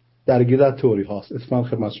من درگیر تئوری هاست. اتفاقا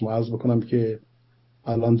خدمت شما عرض بکنم که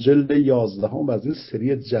الان جلد 11 از این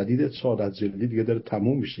سری جدید 14 جلدی دیگه داره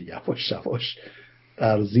تموم میشه یواش یواش،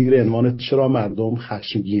 در زیر عنوان چرا مردم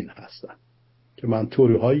خشمگین هستن، که من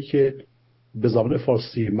تئوری هایی که به زبان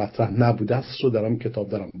فارسی مطرح نبوده است رو در اون کتاب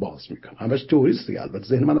دارم باز میکنم. همش تئوریست دیگه، البته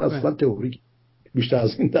ذهن من اصلا تئوری بیشتر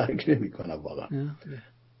از این درک نمیکنه واقعا.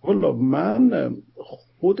 والا من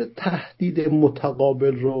خود تهدید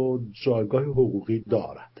متقابل رو جایگاه حقوقی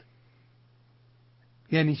دارد.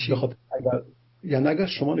 یعنی چی؟ اگر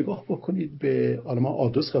شما نگاه بکنید به آلمان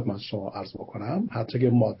آدرس خدمت شما عرض بکنم، حتی که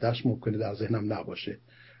مادهش ممکنه در ذهنم نباشه،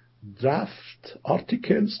 Draft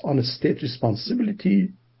Articles on State Responsibility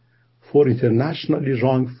for Internationally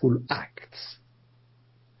Wrongful Acts.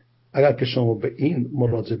 اگر که شما به این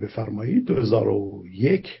مراجعه بفرمایید،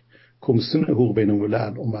 2001 کمیسیون حقوق بین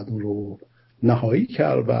الملل اومد اون رو نهایی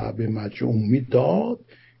کرد و به مجمع عمومی داد.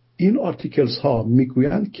 این آرتیکلز ها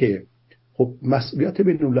میگویند که خب مسئولیت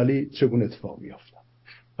بین المللی چگونه اتفاق میافته.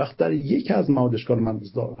 وقت در یکی از موادش که من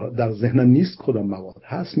در ذهنم نیست کدام مواد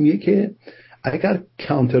هست، میگه که اگر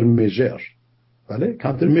کانتر میجر، بله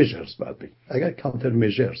کانتر میجرز بعد بگیم، اگر کانتر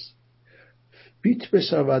میجرز بیت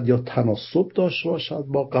بشود یا تناسب داشته باشد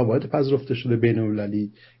با قواعد پذیرفته شده بین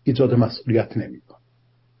المللی، ایجاد مسئولیت نمیکنه.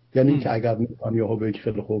 یعنی اینکه اگر نتانیاهو بگه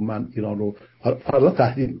خیلی خوب من ایران رو فرضاً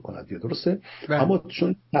تهدید میکنه دیگه، درسته؟ اما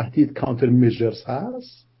چون تهدید کانتر میجرز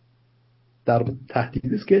هست، در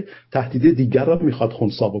تهدیدی است که تهدید دیگران میخواد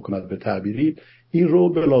خنثی بکند به تعبیری، این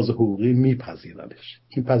رو به لحاظ حقوقی میپذیرنش،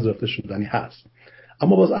 این پذیرفته شدنی هست.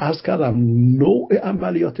 اما باز عرض کردم نوع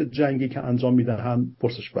عملیات جنگی که انجام میدن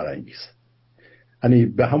پرسش برانگیزه. یعنی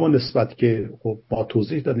به همان نسبت که خب با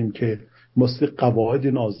توضیح دادیم که مثل قواعد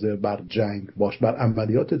ناظر بر جنگ باش، بر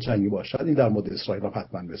عملیات جنگی باشد، این در مورد اسرائیل هم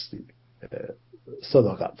حتما بستیم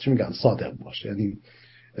صداقت چی میگن صادق باشه. یعنی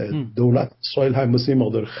دولت اسرائیل هم مثل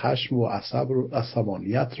مقدار خشم و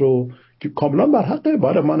عصبانیت رو که کاملا بر حقه.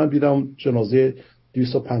 برای منم دیدم جنازه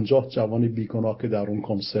 250 جوان بیگناه که در اون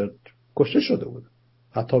کنسرت کشته شده بود،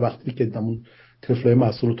 حتی وقتی که اون طفلای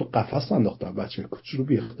مسئول تو قفس انداختن، بچه کوچولو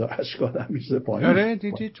بی اختیار اشکال میشه پایین. آره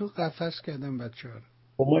دیدی تو قفس کردن بچه‌ها.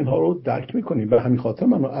 ما اینها رو درک میکنیم، به همین خاطر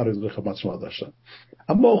من عرض خدمت شما داشتم.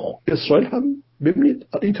 اما اسرائیل هم ببینید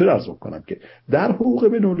اینطور عرض کنم که در حقوق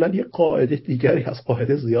بین‌المللی قاعده دیگری هست،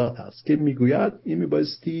 قاعده زیاد هست که میگوید این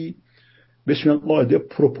میبایستی بهش میگن قاعده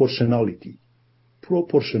پروپورشنالیتی،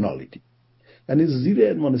 یعنی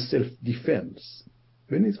زیر عنوان سلف دیفنس.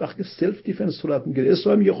 ببینید وقتی سلف دیفنس صورت میگیره،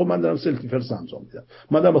 اسرائیل میگه خب من دارم سلف دیفنس انجام میدم،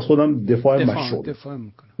 من دارم از خودم دفاع مشروع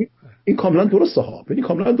میکنم. این کاملا درسته ها، ببین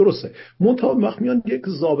کاملا درسته. منتها وقت میان یک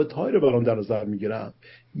ضابطه‌ای رو برام در نظر میگیرن،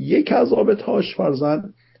 یک از ضابطه‌هاش فرضاً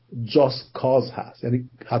جاست کاز هست، یعنی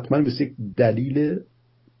حتما مثل یک دلیل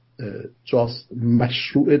جاست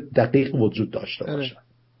مشروع دقیق وجود داشته باشه.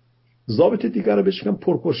 ضابط دیگر رو بهش میگن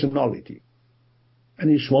پروپورشنالیتی،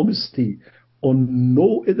 یعنی شما مستی اون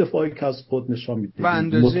نوع دفاعی که از خود نشان میده و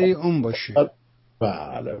اندازه اون باشه.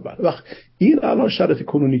 بله. وقت این الان شرط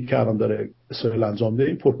کنونی که الان داره اسرائیل انجام میده،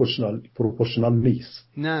 این پروپورشنال نیست.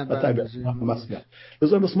 نه مثلا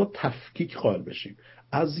لازم ما تفکیک قائل بشیم.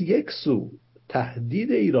 از یک سو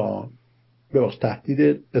تهدید ایران،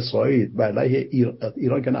 تهدید اسرائیل بر علیه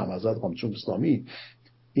ایران که نمازد قانون اسلامی،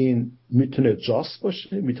 این میتونه جاست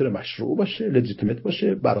باشه، میتونه مشروع باشه، لجیتیمیت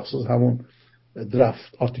باشه بر اساس همون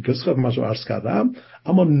درافت آرتیکلز که من عرض کردم.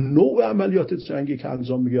 اما نوع عملیات جنگی که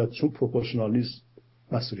انجام میگیره چون پروپورشنال نیست،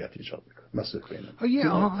 مسئولیت ایجاد میکنه. مسئولیت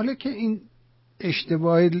حالا که این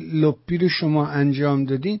اشتباه لپی رو شما انجام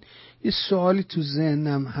دادین، یه سوالی تو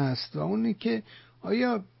ذهنم هست و اونه که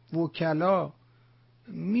آیا وکلا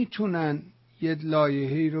میتونن یه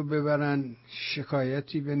لایحه‌ای رو ببرن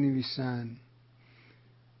شکایتی بنویسن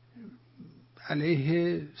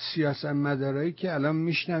علیه سیاستمدارایی که الان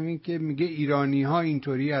میشنوین که میگه ایرانی ها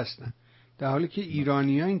اینطوری هستن، در حالی که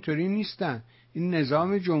ایرانی‌ها اینطوری نیستن. این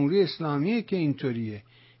نظام جمهوری اسلامیه که اینطوریه.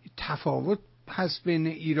 تفاوت هست بین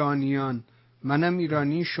ایرانیان، منم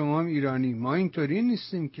ایرانی شما هم ایرانی، ما اینطوری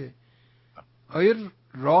نیستیم که. آیا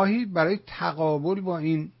راهی برای تقابل با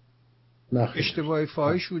این اشتباه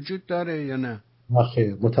فاحش وجود داره یا نه؟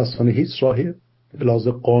 نخیر، متاسفانه هیچ راهی به لحاظ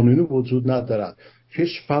قانونی وجود ندارد.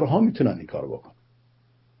 کشورها میتونن این کار بکنن.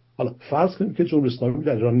 حالا فرض کنیم که جمهوری اسلامی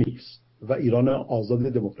در ایران نیست و ایران آزاد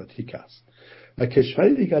دموکراتیک است و کشور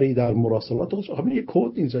دیگری در مراسلات خودش یک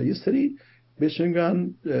کد اینجا یه سری بهش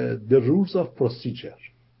میگن the rules of procedure.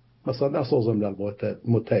 مثلا در سازمان ملل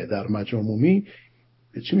متحد در مجمع عمومی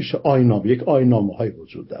چی میشه؟ آیین‌نامه، یک آیین‌نامه‌های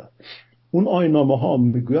وجود دارد. اون آیین‌نامه‌ها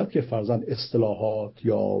میگوید که فرضاً اصطلاحات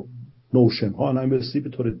یا نوشن‌ها نمی‌رسی به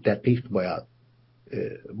طور دقیق باید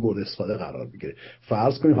مورد استفاده قرار بگیره.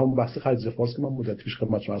 فرض کنیم همون بحث خرید فارس که من مدتی پیش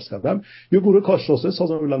خدمت شما عرض کردم، یه گروه کارشناسای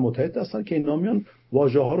سازمان ملل متحد هستن که اینا میان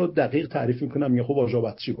واژه‌ها رو دقیق تعریف میکنن، میگن خب واژه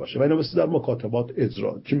باید چی باشه و اینا مثل در مکاتبات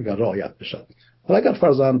اجرا چی میگن رعایت بشه. حالا اگر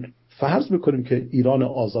فرض میکنیم که ایران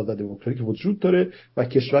آزاد و دموکراتیک وجود داره و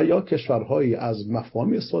کشور یا کشورهایی از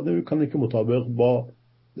مفاهیمی استفاده میکنن که مطابق با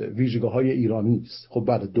ویژگی‌های ایرانی است، خب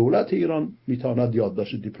بعد دولت ایران میتواند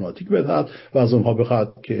یادداشت دیپلماتیک بدهد و از اونها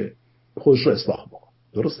بخواد که خودش رو اصلاح بکنه.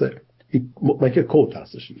 درسته؟ این کد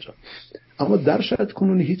هستش اینجا. اما در شرایط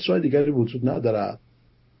کنونی هیچ راه دیگری وجود نداره،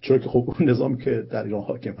 چون که خب اون نظام که در ایران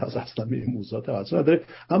حاکم هست اصلا به این موضوع توجه نداره.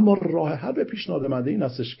 اما راه حل به پیشنهاد من این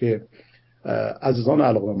هستش که عزیزان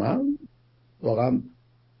علاقه‌مند واقعا،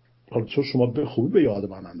 چون شما به خوبی به یاد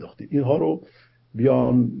من انداختید، اینها رو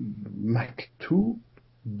بیان مکتوب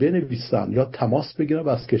بنویسن یا تماس بگیرن و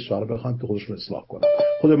از کشور بخوان که خودش رو اصلاح کنه.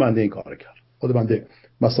 خود بنده این کار کرد. خود بنده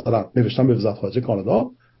مثلا نوشتم به وزارت خارجه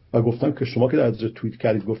کانادا و گفتم که شما که در توییت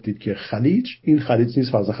کردید گفتید که خلیج، این خلیج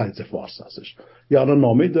نیست، فرضاً خلیج فارس هستش. یا الان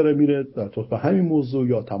نامه داره میره در تو به همین موضوع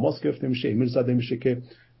یا تماس گرفته میشه، ایمیل زده میشه که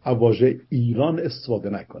واژه ایران استفاده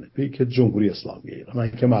نکنه، بگه که جمهوری اسلامی ایران، نه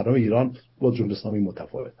اینکه مردم ایران با جمهوری اسلامی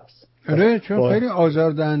متفاوت است. آره، چون خیلی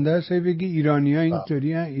آزاردهنده است بگی ایرانی‌ها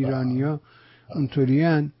اینطوریان، ایرانی‌ها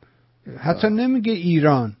اونطوریان. حتی نمیگه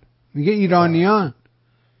ایران، میگه ایرانیان.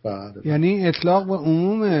 یعنی اطلاق به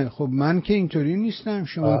عمومه. خب من که اینطوری نیستم،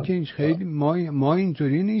 شما که خیلی ما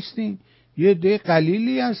اینطوری نیستیم. یه عده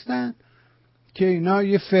قلیلی هستن که اینا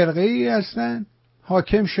یه فرقه ای هستن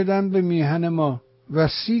حاکم شدن به میهن ما و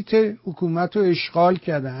سیت حکومت رو اشغال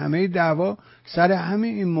کردن. همه دعوا سر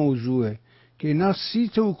همین این موضوعه که اینا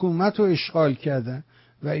سیت حکومت رو اشغال کردن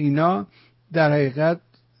و اینا در حقیقت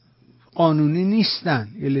قانونی نیستن،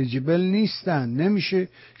 الیجیبل نیستن. نمیشه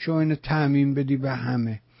شما اینو تعمیم بدی به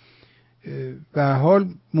همه. به حال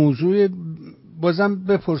موضوع بازم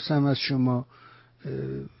بپرسم از شما،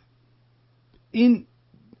 این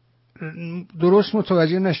درست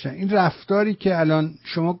متوجه نشدن این رفتاری که الان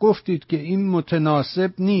شما گفتید که این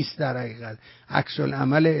متناسب نیست، در حقیقت عکس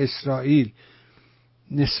العمل اسرائیل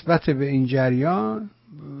نسبت به این جریان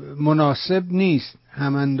مناسب نیست،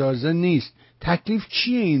 هم اندازه نیست. تکلیف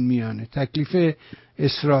چیه این میانه؟ تکلیف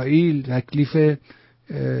اسرائیل، تکلیف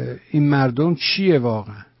این مردم چیه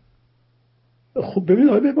واقعا؟ خب ببین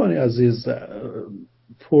آقای بهبانی عزیز،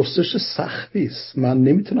 پرسش سختی است. من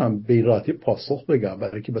نمیتونم به این راحتی پاسخ بگم،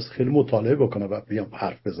 برای که بس خیلی مطالعه بکنم و بیام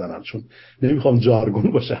حرف بزنم، چون نمیخوام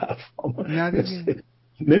جارگون باشه حرفم.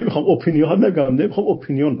 نمیخوام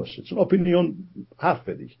اپینیون باشه، چون اپینیون حرف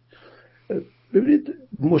دیگه. ببینید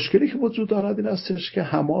مشکلی که وجود دارد این هستش که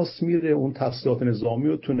حماس میره اون تسلیحات نظامی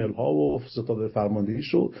و تونل ها و ستاد فرماندهیش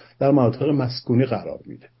رو در مناطق مسکونی قرار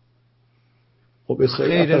میده. خب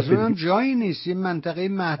غیر از اونم جایی نیست، یه منطقه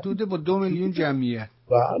محدود با 2 میلیون جمعیت.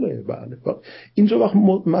 بله. اینجا وقت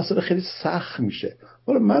مسئله خیلی سخت میشه.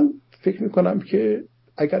 حالا من فکر میکنم که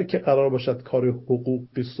اگر که قرار باشد کار حقوق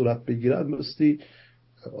به صورت بگیرد، مستی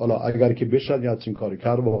حالا اگر که بشد یا چنین کاری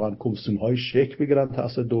کرد، واقعا کمیسیون های شکل بگیرن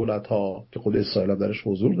توسط دولت ها که خود اسرائیل درش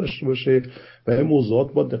حضور داشته باشه و این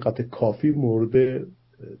موضوعات با دقت کافی مورد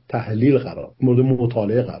تحلیل مورد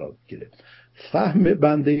مطالعه قرار بگیره. فهم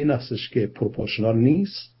بنده این هستش که پروپورشنال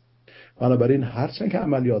نیست، بنابراین هرچند که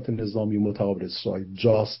عملیات نظامی متقابل اسرائیل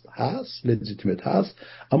جاست هست، لجیتیمت هست،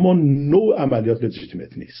 اما نوع عملیات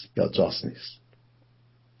لجیتیمت نیست یا جاست نیست.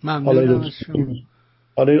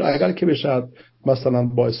 حالا اگر که بشد مثلا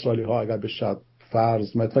با اسرائیلی ها اگر بشد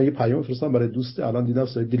فرض، مثلا یه پیام فرستادم برای دوست، الان دیدم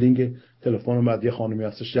سر دیلینگ تلفن اومد، یه خانمی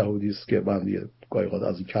هستش یهودی است که بنده گاهی اوقات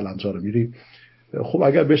از این کلنجا رو میری. خب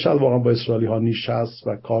اگر بشد واقعا با اسرائیلی ها نشست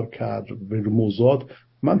و کار کرد به موضوعات،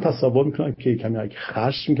 من تصور میکنم که کمی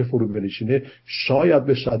خشم که فرو بنشینه شاید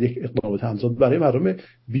بشد یک اقدامات همزاد برای مردم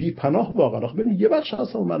بی پناه واقعا. ببین یه بخش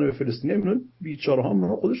هستن مردم فلسطینی میمونن بیچاره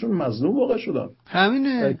ها خودشون مظلوم واقع شدن.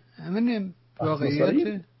 همینه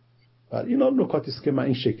واقعیت. و اینا نکاتی است که من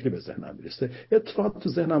این شکلی به ذهنم میرسه. اتفاقا تو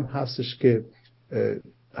ذهنم هستش که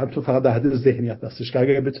همینطور فقط در حد ذهنیت هستش که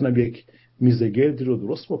اگر بتونم یک میز گردی رو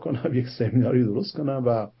درست بکنم، یک سمیناری درست کنم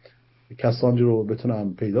و کسانی رو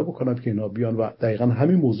بتونم پیدا بکنم که اینا بیان و دقیقا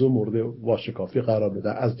همین موضوع مورد واشکافی قرار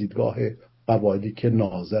بده از دیدگاه قواعدی که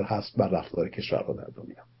ناظر هست بر رفتار کشورها در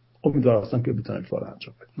دنیا. امیدوارم هستم که بتونم این کار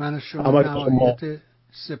انجام بدم. من از شما نهایت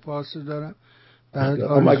سپاس دارم، برات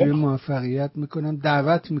آرزوی موفقیت میکنم.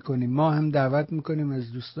 دعوت میکنیم، ما هم دعوت میکنیم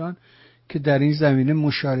از دوستان که در این زمینه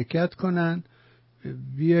مشارکت کنن،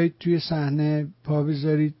 بیایید توی صحنه پا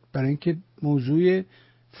بذارید، برای اینکه موضوع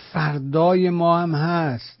فردای ما هم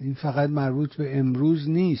هست. این فقط مربوط به امروز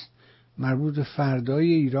نیست، مربوط به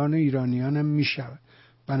فردای ایران و ایرانیان هم میشود.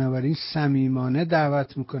 بنابراین صمیمانه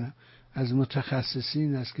دعوت میکنم از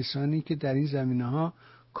متخصصین، از کسانی که در این زمینه ها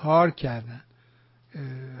کار کردن.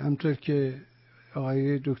 همطور که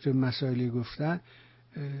آقای دکترمسائلی گفتن،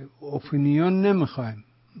 اپینیون نمیخوایم،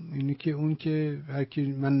 اینی که اون که هر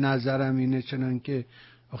کی من نظرم اینه، چنان که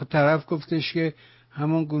آخه طرف گفتش که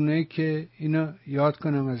همون گونه‌ای که اینو یاد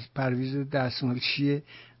کنم از پرویز دستمالچی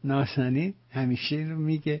ناسنی، همیشه اینو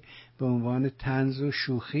میگه به عنوان طنز و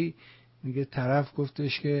شوخی، میگه طرف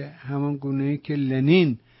گفتش که همون گونه‌ای که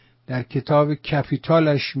لنین در کتاب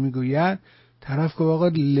کپیتالش میگوید، طرف گفت آقا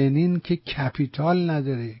لنین که کپیتال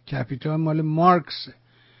نداره، کپیتال مال مارکسه.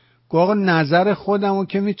 گفت آقا نظر خودمو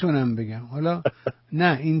که میتونم بگم، حالا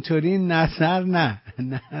نه اینطوری نظر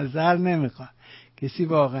نظر نمیخواد. کسی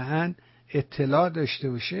واقعا اطلاع داشته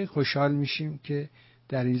باشه خوشحال میشیم که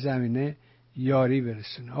در این زمینه یاری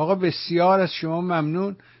برسونه. آقا بسیار از شما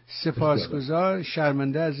ممنون، سپاسگزار.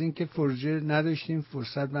 شرمنده از این که فرجه نداشتیم،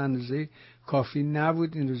 فرصت به اندازه کافی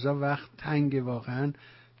نبود. این روزا وقت تنگ، واقعا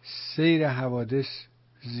سیر حوادث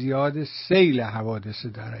زیاد، سیل حوادث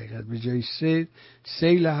در حقیقت به جای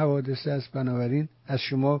سیل حوادث است. بنابراین از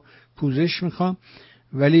شما پوزش میخوام،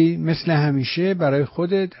 ولی مثل همیشه برای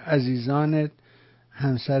خودت، عزیزانت،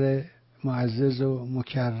 همسر معزز و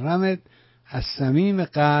مکرمت از صمیم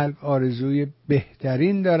قلب آرزوی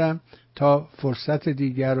بهترین دارم تا فرصت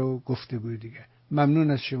دیگر و گفتگوی دیگر.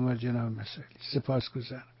 ممنون از شما جناب مسائلی،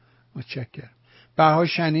 سپاسگزارم، متشکرم. بها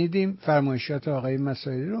شنیدیم فرمایشات آقای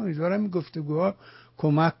مسائلی رو. امیدوارم این گفتگوها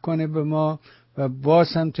کمک کنه به ما و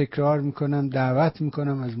باز هم تکرار میکنم دعوت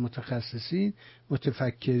میکنم از متخصصین،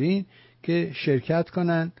 متفکرین که شرکت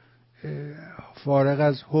کنن، فارغ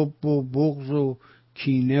از حب و بغض و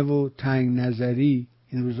کینه و تنگ نظری.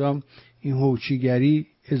 این روزا این هوچیگری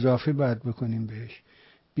اضافه باید بکنیم بهش.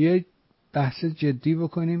 بیایید بحث جدی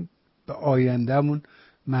بکنیم، به آیندهمون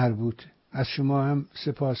مربوط. از شما هم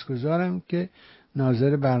سپاسگزارم که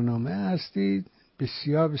ناظر برنامه هستید.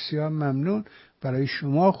 بسیار بسیار ممنون. برای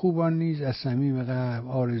شما خوبان نیز از صمیم قلب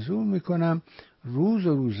آرزو میکنم روز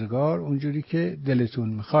و روزگار اونجوری که دلتون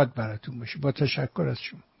میخواد براتون باشه. با تشکر از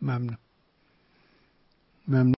شما. ممنون.